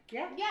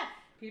 Yeah, Yes.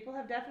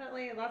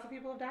 lots of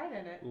people have died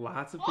in it.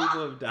 Lots of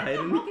people have died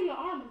I in broken your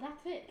arm, and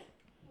that's it.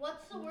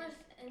 What's the worst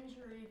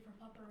injury for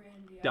Papa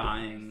Randy?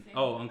 dying.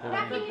 Oh, Uncle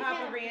Back For in Randy. his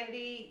Papa head.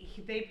 Randy,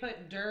 they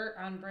put dirt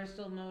on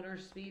Bristol Motor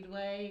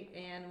Speedway,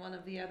 and one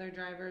of the other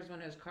drivers, when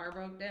his car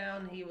broke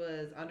down, he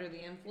was under the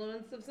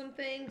influence of some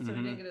things, so he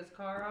Mhm. didn't get his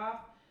car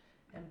off.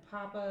 And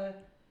Papa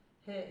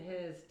hit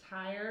his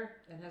tire,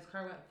 and his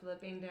car went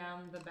flipping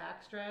down the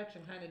backstretch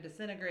and kind of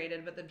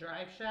disintegrated. But the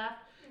drive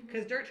shaft,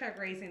 because dirt track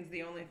racing is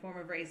the only form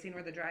of racing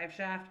where the drive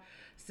shaft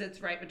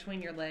sits right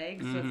between your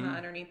legs, so it's Mhm. not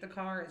underneath the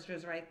car; it's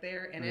just right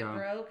there, and Yeah. it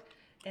broke.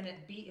 And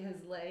it beat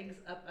his legs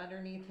up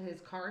underneath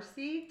his car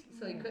seat,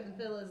 so he couldn't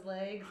feel his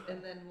legs.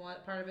 And then one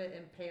part of it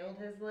impaled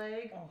his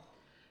leg,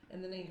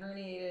 and then he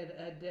herniated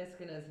a disc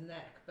in his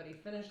neck. But he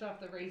finished off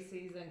the race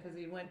season because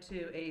he went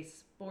to a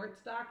sports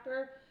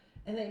doctor,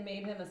 and they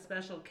made him a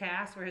special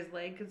cast where his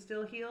leg could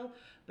still heal,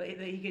 but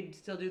that he could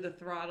still do the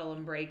throttle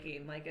and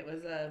braking. Like it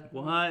was a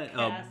What a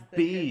cast that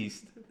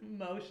beast! could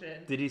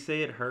motion. Did he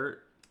say it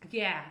hurt?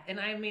 Yeah, and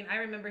I mean, I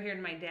remember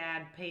hearing my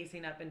dad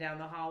pacing up and down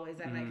the hallways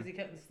that night because he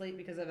couldn't sleep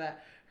because of a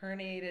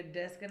herniated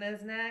disc in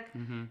his neck.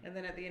 Mm-hmm. And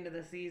then at the end of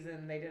the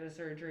season, they did a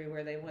surgery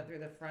where they went through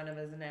the front of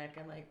his neck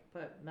and like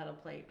put metal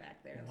plate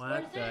back there. And stuff.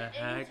 What Was the there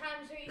any heck?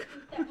 times where you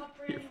think that Papa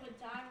Randy would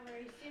die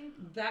racing?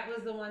 That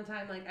was the one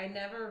time, like, I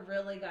never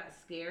really got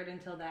scared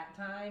until that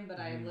time, but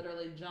I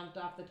literally jumped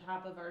off the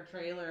top of our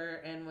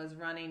trailer and was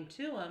running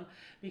to him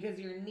because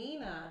your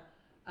Nina,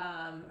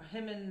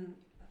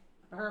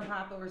 her and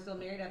Papa were still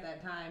married at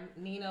that time.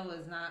 Nina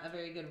was not a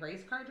very good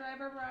race car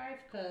driver wife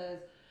because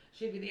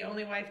she'd be the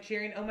only wife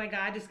cheering, "Oh my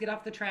God, just get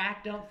off the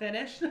track, don't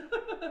finish."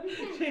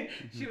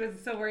 she was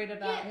so worried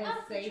about Get his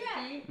off the track.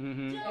 safety.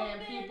 Mm-hmm. Don't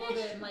And people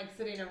finish. didn't like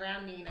sitting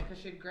around Nina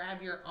because she'd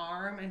grab your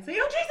arm and say,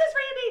 "Oh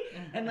Jesus,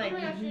 Randy!" and like Oh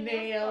my gosh, your nail.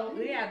 nails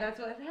go. Yeah, that's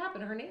what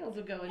happened. Her nails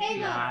would go into Ava.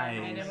 your arm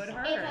and it would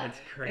hurt. Ava. That's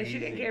And crazy. she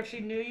didn't care if she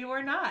knew you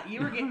or not.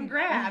 You were getting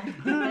grabbed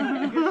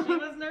because she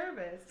was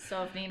nervous.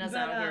 So if Nina's But,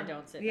 out here,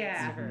 don't sit yeah,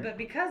 next to her. but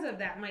because of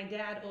that, my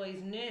dad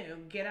always knew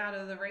get out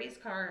of the race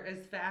car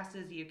as fast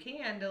as you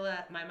can to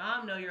let my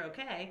mom know you're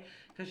okay,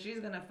 because she's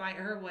gonna fight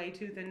her way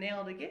tooth and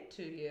nail to get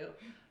to you.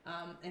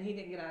 And he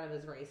didn't get out of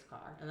his race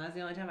car, and that's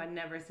the only time I'd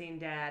never seen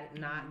Dad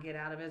not get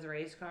out of his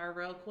race car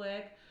real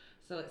quick.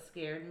 So it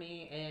scared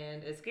me,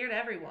 and it scared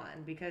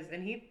everyone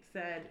and he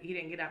said he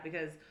didn't get out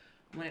because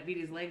when it beat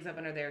his legs up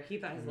under there, he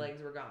thought his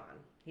legs were gone.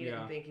 He Yeah.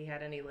 didn't think he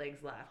had any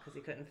legs left because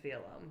he couldn't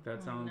feel them.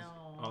 That sounds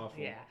no. awful.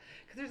 Yeah,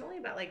 because there's only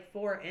about like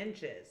 4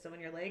 inches. So when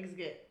your legs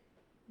get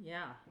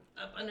Yeah.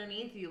 up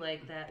underneath you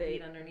like that, They-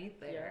 beat underneath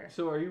there.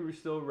 So are you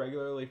still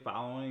regularly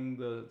following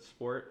the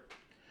sport?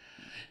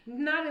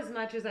 Not as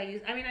much as I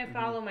used. I mean, I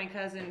follow my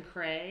cousin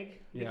Craig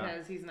Yeah.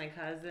 because he's my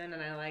cousin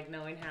and I like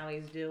knowing how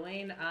he's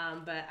doing.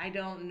 But I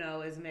don't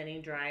know as many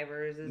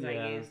drivers as Yeah.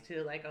 I used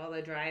to. Like all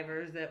the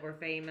drivers that were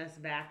famous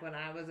back when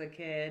I was a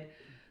kid,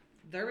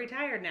 they're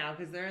retired now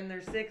because they're in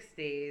their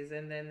 60s.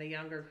 And then the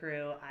younger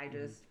crew, I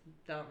just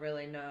don't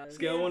really know.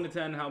 Scale 1 to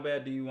 10, how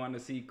bad do you want to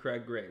see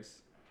Craig race?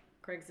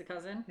 Craig's a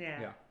cousin?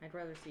 Yeah. I'd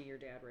rather see your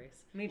dad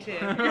race. Me too.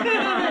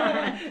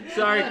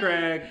 Sorry,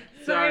 Craig.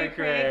 Sorry,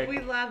 Craig. We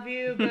love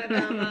you, but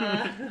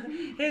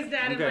his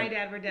dad and Okay. my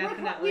dad were We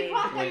definitely.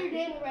 crossed out your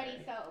name already,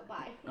 so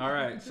bye. All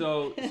right.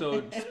 So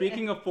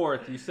speaking of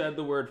fourth, you said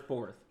the word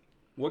fourth.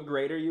 What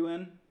grade are you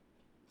in?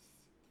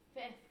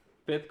 Fifth.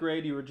 Fifth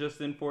grade. You were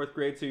just in fourth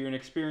grade, so you're an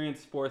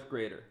experienced fourth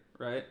grader,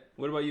 right?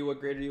 What about you?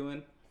 What grade are you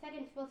in?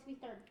 Second's supposed to be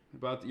third.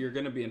 You're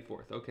gonna be in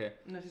fourth. Okay.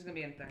 No, she's gonna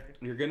be in third.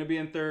 You're gonna be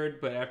in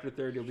third, but after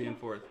third, you'll be in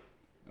fourth.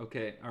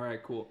 Okay. All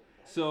right. Cool.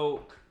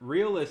 So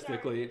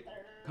realistically,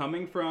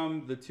 coming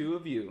from the two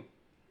of you,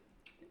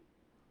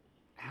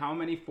 how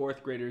many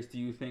fourth graders do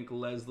you think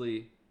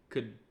Leslie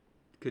could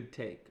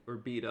take or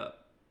beat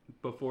up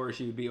before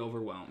she would be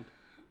overwhelmed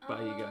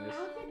by you guys?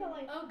 I would say about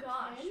like Oh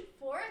gosh, 10.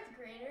 fourth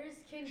graders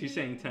can She's be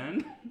saying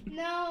 10?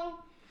 No.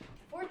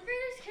 fourth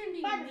graders can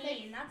be 5 or 6.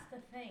 mean. That's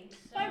the thing.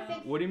 So 5 or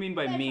 6. What do you mean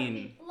by That's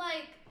mean?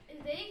 like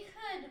they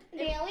could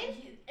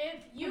Nailing?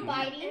 if you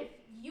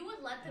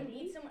would let them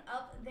beat someone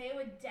up, they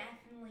would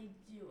definitely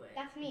do it.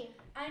 That's me.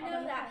 I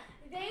know that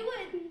they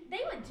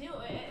would do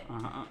it.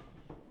 Uh-huh.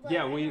 Like,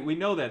 Yeah, we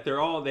know that.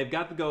 They've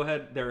got the go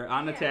ahead. They're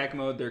on attack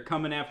mode. They're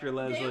coming after They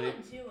Leslie.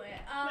 would do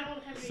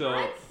it. So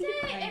I'd say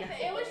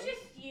if it was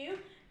just you,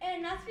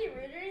 and not to be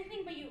rude or anything,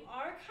 but you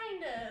are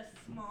kind of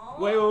small.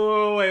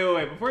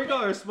 wait. Before you call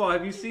her small,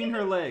 have you seen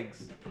her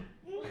legs?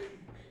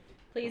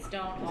 Please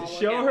don't all look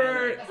Show at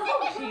her- my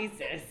legs.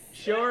 Jesus.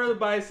 Show her the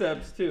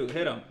biceps too.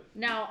 Hit them.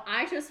 Now,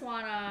 I just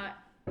want to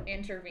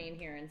intervene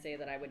here and say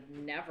that I would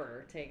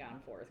never take on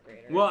fourth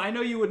graders. Well, I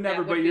know you would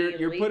never, That would but be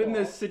you're put in illegal.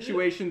 this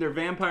situation. They're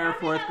vampire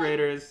fourth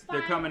graders.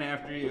 They're coming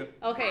after you.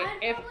 Okay, I'd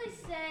if probably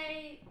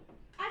say.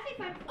 I think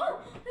 5. Oh,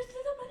 there's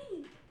little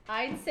bunny.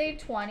 I'd say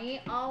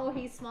 20. Oh,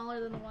 he's smaller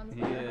than the ones. He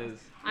behind us. is.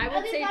 I At would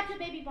least say that's a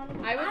baby bunny.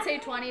 I would say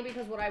 20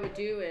 because what I would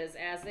do is,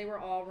 as they were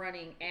all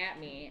running at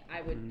me,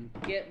 I would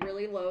get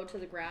really low to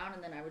the ground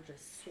and then I would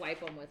just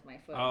swipe them with my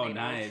foot. Oh, and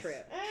they'd all nice.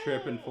 Trip.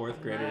 Tripping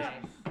fourth graders.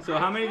 Nice. So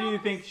how many do you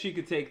think she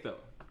could take though?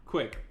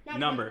 Quick Not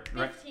number.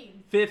 Right.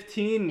 15.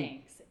 15.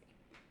 Thanks.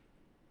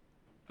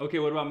 Okay.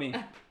 What about me?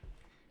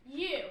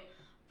 You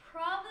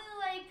probably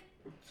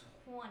like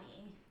 20.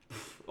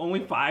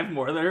 Only 5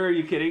 more than her? Are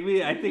you kidding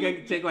me? I think I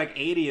could take like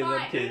 80 of them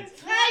Fine. kids.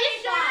 Are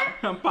you sure?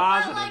 I'm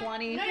positive. Like,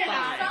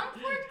 25.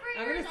 Some fourth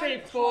I'm graders gonna say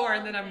are 4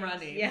 and then tall I'm kids.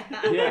 running. Yeah.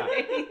 Yeah.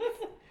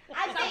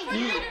 I'd Some say fourth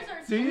you. graders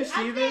are Do you tall.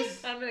 see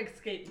this? I'm in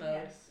escape mode.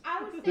 Yes.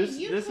 I would say This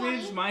you this 20.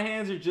 means my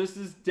hands are just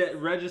as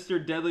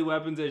registered deadly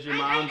weapons as your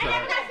mom's I are.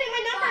 never got to say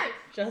my numbers.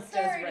 Just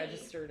 30. as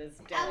registered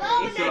as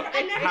Hello, deadly. So,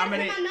 I never how got to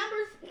many- say my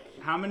numbers.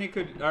 How many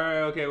could? All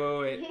right. Okay.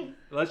 Wait.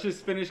 Let's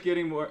just finish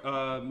getting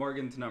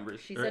Morgan's numbers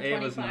She or said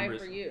Ava's 25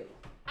 numbers. for you.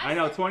 I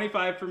know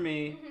 25 for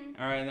me.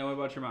 All right. And then what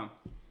about your mom?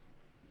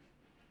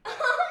 I'd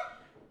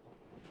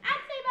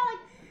say about like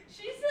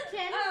She's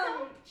 10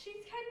 she's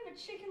kind of a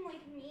chicken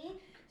like me,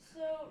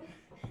 so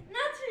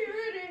not to be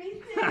rude or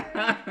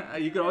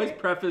anything. You can always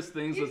preface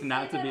things You with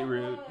not say to be that a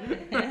rude.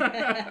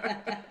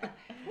 lot.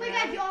 Wait,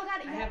 guys, you all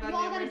got I have you on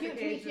all got to numerous do it to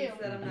me occasions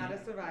too. that I'm not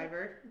a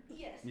survivor.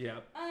 Yes.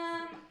 Yep.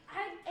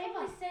 I'd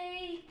probably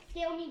say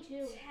Scale me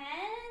too. 10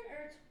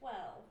 or 12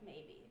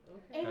 maybe.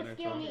 Ava, 10 or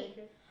scale 12. me.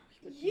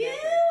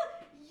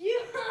 You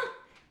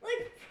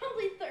like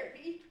probably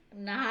 30.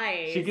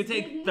 Nice. She could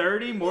take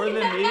 30 more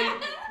than me.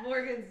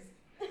 Morgan's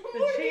the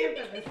Morgan- champ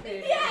of this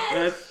game. Yes.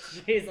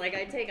 That's She's like,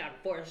 I take on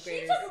fourth She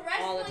graders took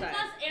all the wrestling time.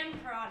 class and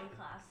karate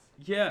class.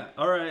 yeah.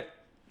 All right.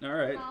 All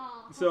right.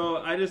 Aw. So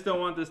I just don't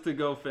want this to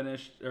go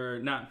finished or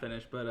not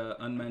finished, but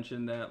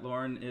unmentioned that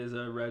Lauren is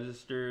a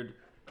registered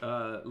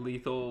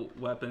lethal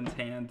weapons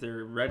hand.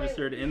 They're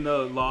registered in the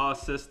law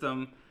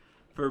system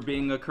for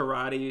being a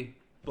karate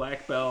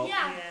black belt.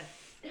 Yeah.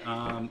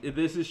 Yes.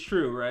 This is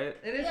true, right?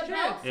 It is The true.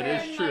 belts It are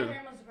is in true. My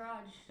grandma's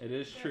garage. It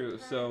is true.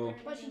 So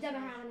But she doesn't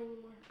have it anymore.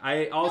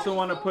 I also No,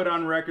 want to she's put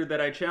on record that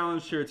I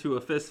challenged her to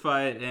a fist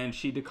fight and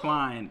she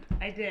declined.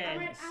 I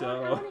did.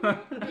 So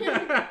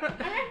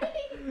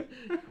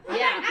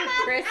Yeah,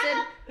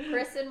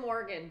 Chris and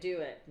Morgan, do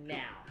it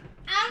now.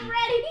 I'm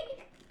ready.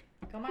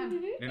 Come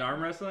on. in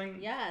arm wrestling?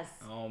 Yes.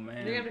 Oh You have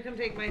man. to come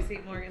take my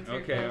seat, Morgan. so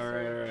you're Okay,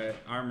 closer. all right.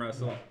 Arm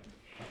wrestle.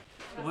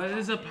 What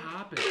is a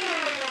poppet? These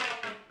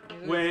are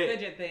those Wait,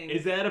 fidget things.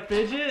 is that a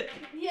fidget?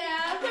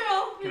 Yeah, they're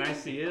all. Can I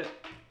see it?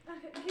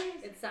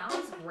 It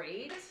sounds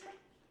great.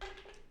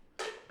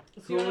 So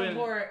you Who want in-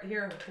 to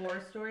hear a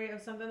horror story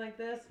of something like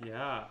this?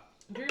 Yeah.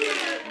 Do you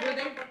remember, were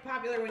they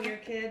popular when you were a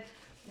kid?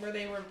 Where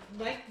they were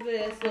like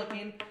this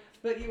looking,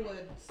 but you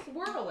would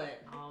swirl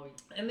it Oh,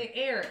 in the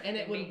air and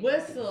it would Big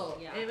whistle.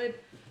 yeah. It would.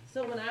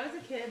 So when I was a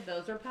kid,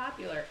 those were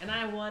popular, and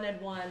I wanted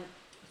one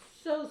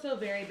so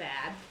very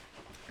bad.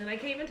 And I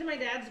came into my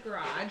dad's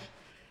garage,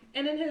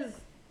 and in his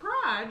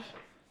garage,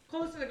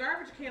 close to the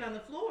garbage can on the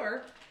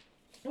floor,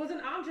 was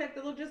an object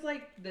that looked just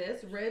like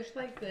this, ridged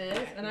like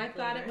this, and I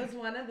thought it was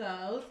one of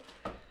those.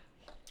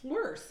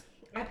 Worse.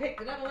 I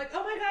picked it up. I'm like,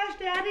 oh my gosh,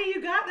 Daddy,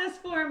 you got this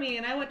for me.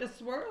 And I went to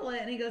swirl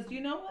it, and he goes, do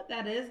you know what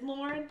that is,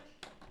 Lauren?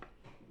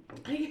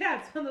 Yeah,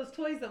 it's one of those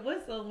toys that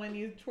whistle when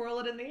you twirl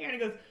it in the air.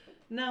 And he goes,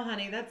 no,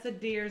 honey, that's a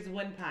deer's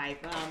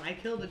windpipe. I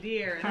killed a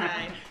deer, and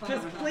I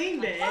just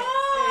cleaned it.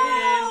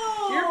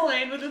 Oh! And you're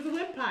playing with this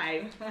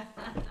windpipe.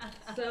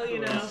 So, you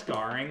know,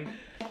 Scarring.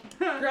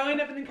 growing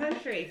up in the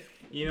country,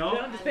 You you know?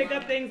 don't just pick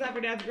up things off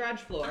your dad's garage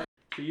floor.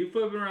 So you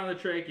flipping around the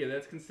trachea,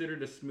 that's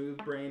considered a smooth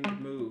brain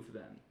move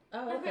then.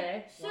 Oh,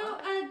 okay. So,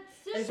 Is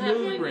this that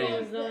Smooth when brain.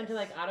 you go into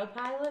like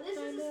autopilot? This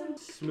kind is of? some.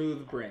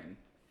 Smooth brain.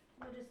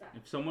 What is that?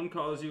 If someone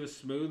calls you a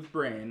smooth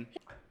brain,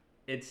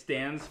 it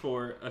stands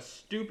for a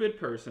stupid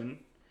person.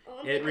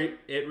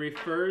 It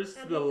refers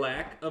to the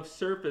lack of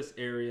surface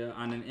area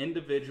on an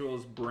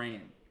individual's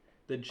brain.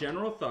 The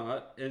general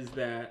thought is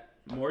that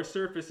more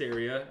surface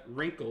area,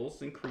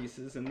 wrinkles, and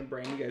creases in the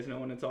brain. You guys know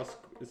when it's all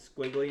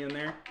squiggly in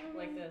there.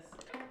 Like this.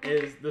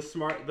 Is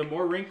the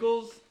more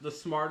wrinkles, the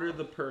smarter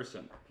the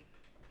person.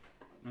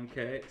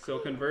 Okay, so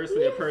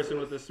conversely, a person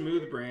with a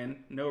smooth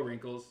brain, no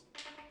wrinkles,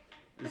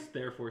 is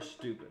therefore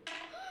stupid.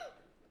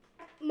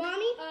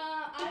 Mommy?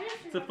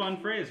 It's a fun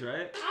phrase,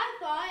 right? I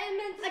thought it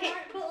meant smart, Okay.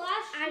 but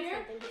last I have year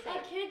something to say.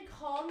 a kid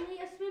called me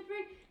a smooth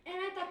brain, and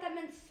I thought that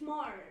meant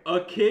smart. A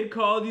kid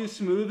called you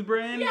smooth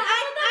brain? Yeah, I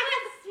thought that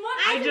meant smart.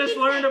 I just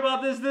learned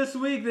about this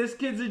week. This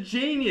kid's a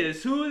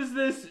genius. Who is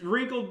this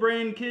wrinkled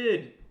brain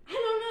kid? I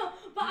don't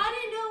know, but I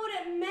didn't know what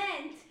it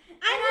meant.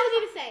 I know what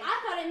you were saying. I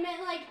thought it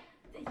meant like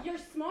you're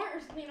smart or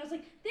something. I was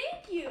like,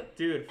 thank you.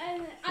 Dude,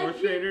 And fourth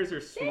graders are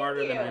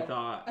smarter than I you.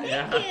 thought. Thank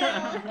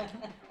Yeah.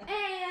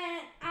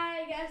 And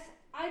I guess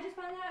I just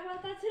found out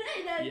about that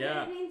today. That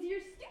Yeah. it means you're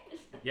stupid.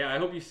 Yeah, I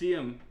hope you see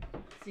him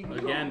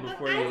again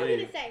before I you have something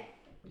leave. to say.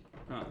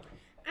 Huh.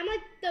 I'm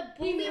like the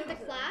bully of the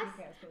knows it. class.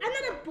 I'm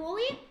not a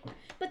bully,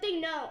 but they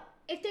know.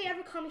 If they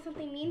ever call me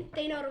something mean,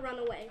 they know to run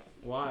away.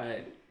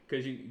 Why?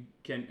 Because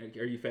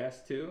are you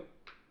fast too?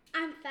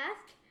 I'm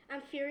fast,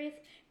 I'm furious,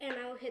 and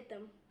I will hit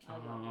them.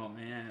 Oh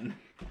man,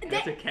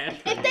 that's a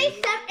catchphrase. If they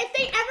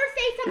ever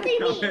say something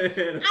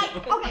mean, I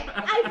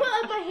put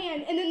up my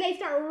hand, and then they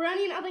start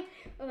running. I'm like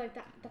that's what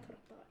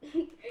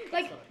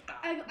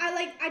I thought.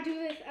 Like I do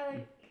this.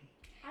 And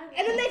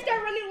then they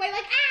start running away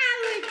like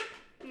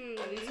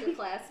Are these your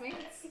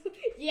classmates?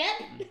 Yep.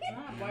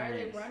 Why are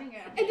they Nice. running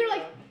at And they're you?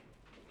 like,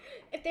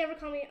 if they ever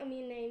call me a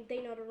mean name,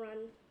 they know to run.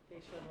 They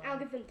should I'll run.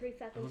 give them 3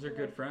 seconds. Those are to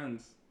good run.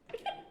 friends.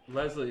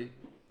 Leslie,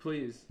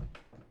 please,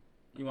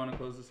 you want to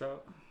close this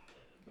out?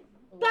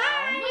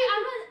 Bye.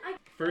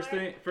 First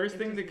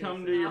thing to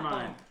come to your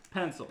mind,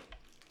 pencil.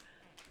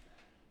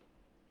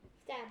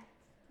 Stab.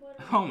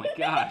 Oh my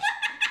gosh.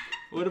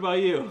 What about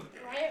you?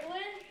 Right,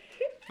 Lynn?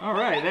 All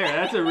right, there.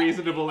 That's a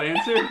reasonable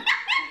answer.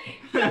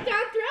 Shut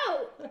down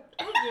throat.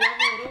 I'm a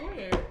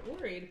little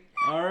worried.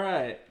 All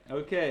right.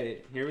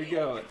 Okay. Here we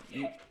go.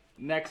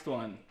 Next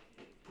one.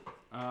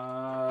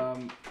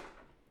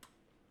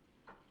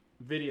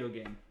 Video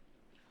game.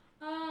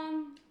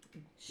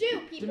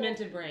 Shoot people.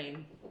 Demented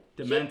brain.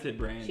 Demented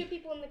brain. Shoot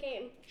people in the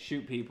game.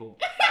 Shoot people.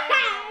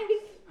 I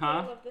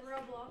Huh? love this.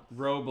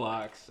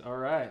 Roblox. All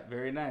right.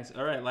 Very nice.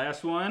 All right.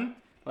 Last one.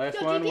 Last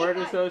Go one. GTA Word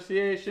 5.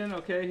 association.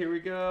 Okay. Here we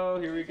go.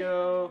 Here we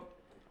go.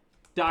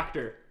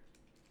 Doctor.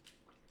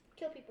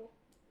 Kill people.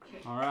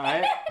 All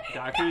right.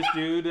 Doctors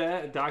do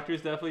that.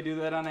 Doctors definitely do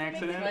that on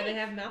That's why accident. they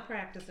have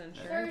malpractice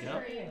insurance.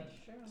 Surgery.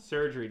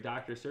 Surgery.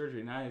 Doctor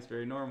surgery. Nice.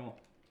 Very normal.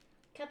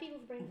 Cut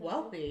people's brains.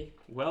 Wealthy.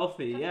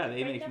 Wealthy. Yeah.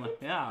 They make money.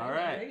 Yeah. All They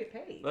right. get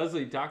paid.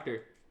 Leslie.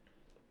 Doctor.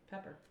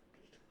 Pepper.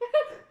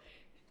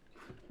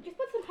 Just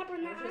put some pepper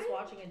in I that was just eye.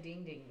 watching a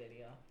ding ding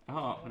video.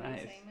 Oh, What are you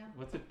nice. saying now?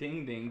 What's a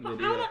ding ding I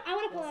video? wanna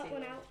pull Let's that see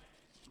one what out.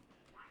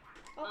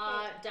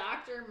 Uh, Okay.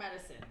 doctor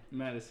medicine.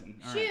 Medicine.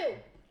 All right. Shoot.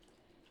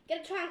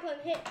 Get a triangle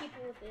and hit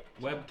people with it.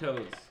 Web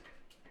toes.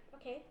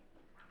 Okay.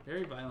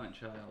 Very violent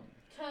child.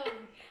 Toad.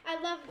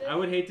 I love this. I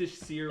would hate to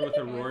see her with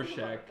a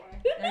Rorschach.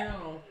 I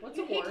know. What's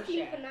You a hate to see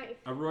me with a Rorschach? knife.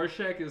 A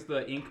Rorschach is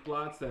the ink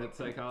blots that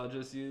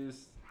psychologists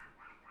use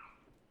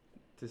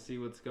to see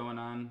what's going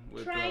on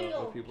with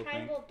Triangle. what people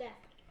Triangle think. of death.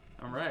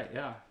 All right,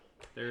 yeah,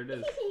 there it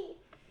is.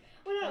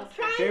 Oh no, That's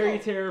triangle. Very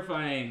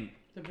terrifying.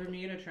 The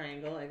Bermuda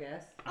Triangle, I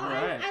guess. Oh, All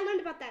right. I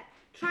learned about that.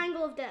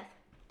 Triangle of death.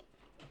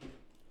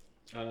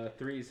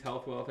 3's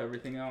health, wealth,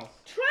 everything else.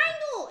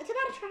 Triangle. It's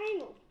about a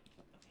triangle.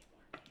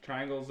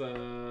 Triangle's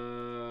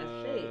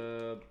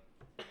A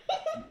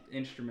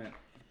instrument.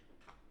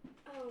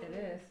 Oh. It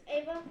is.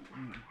 Ava.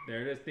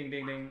 There it is. Ding,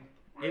 ding, ding.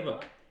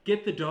 Ava,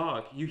 get the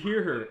dog. You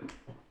hear her.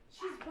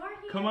 She's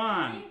barking Come at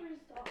on. the neighbor's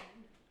dog.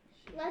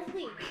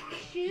 Leslie.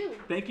 Shoot.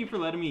 Thank you for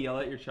letting me yell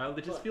at your child.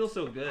 It just feels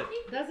so good.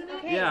 Doesn't it?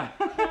 Okay. Yeah.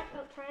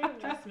 Triangle.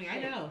 Trust me, I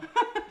know.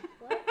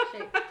 What?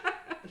 Shake.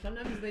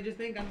 Sometimes they just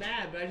think I'm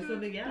bad, but I just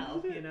want to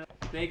yell, you know.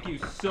 Thank you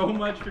so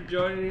much for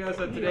joining us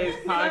on today's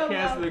You're so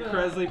podcast of the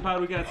welcome. Kresley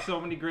Pod. We got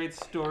so many great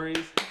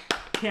stories.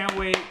 Can't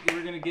wait.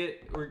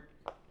 We're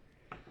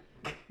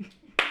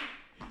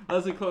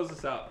Leslie, close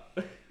us out.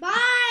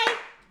 Bye.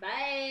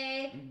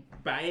 Bye.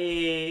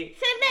 Bye.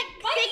 Send